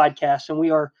 more podcasts, and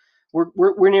we're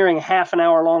nearing a half an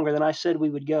hour longer than I said we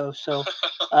would go. So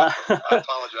I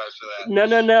apologize for that.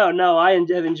 No. I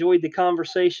have enjoyed the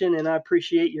conversation, and I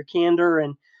appreciate your candor.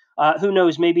 And who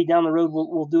knows, maybe down the road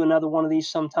we'll do another one of these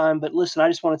sometime. But listen, I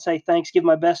just want to say thanks, give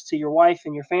my best to your wife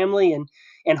and your family, and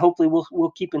hopefully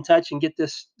we'll keep in touch and get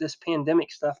this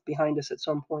pandemic stuff behind us at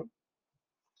some point.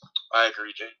 I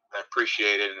agree, Jay. I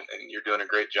appreciate it, and you're doing a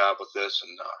great job with this.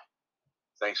 And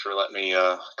thanks for letting me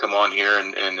come on here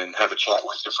and have a chat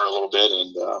with you for a little bit.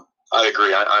 And I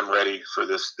agree. I'm ready for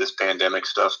this pandemic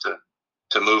stuff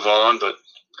to move on. But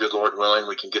good Lord willing,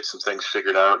 we can get some things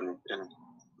figured out and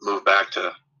move back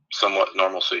to somewhat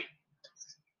normalcy.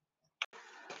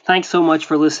 Thanks so much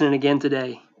for listening again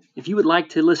today. If you would like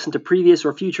to listen to previous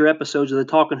or future episodes of the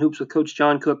Talking Hoops with Coach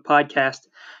John Cook podcast,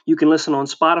 you can listen on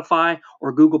Spotify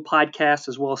or Google Podcasts,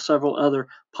 as well as several other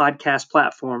podcast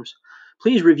platforms.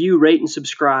 Please review, rate, and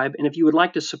subscribe. And if you would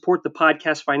like to support the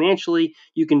podcast financially,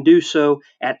 you can do so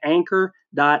at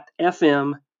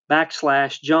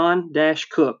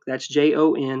anchor.fm/John-Cook. That's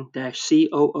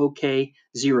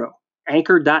JON-COOK0.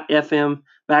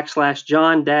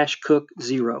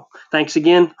 Anchor.fm/John-Cook0. Thanks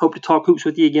again. Hope to talk hoops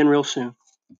with you again real soon.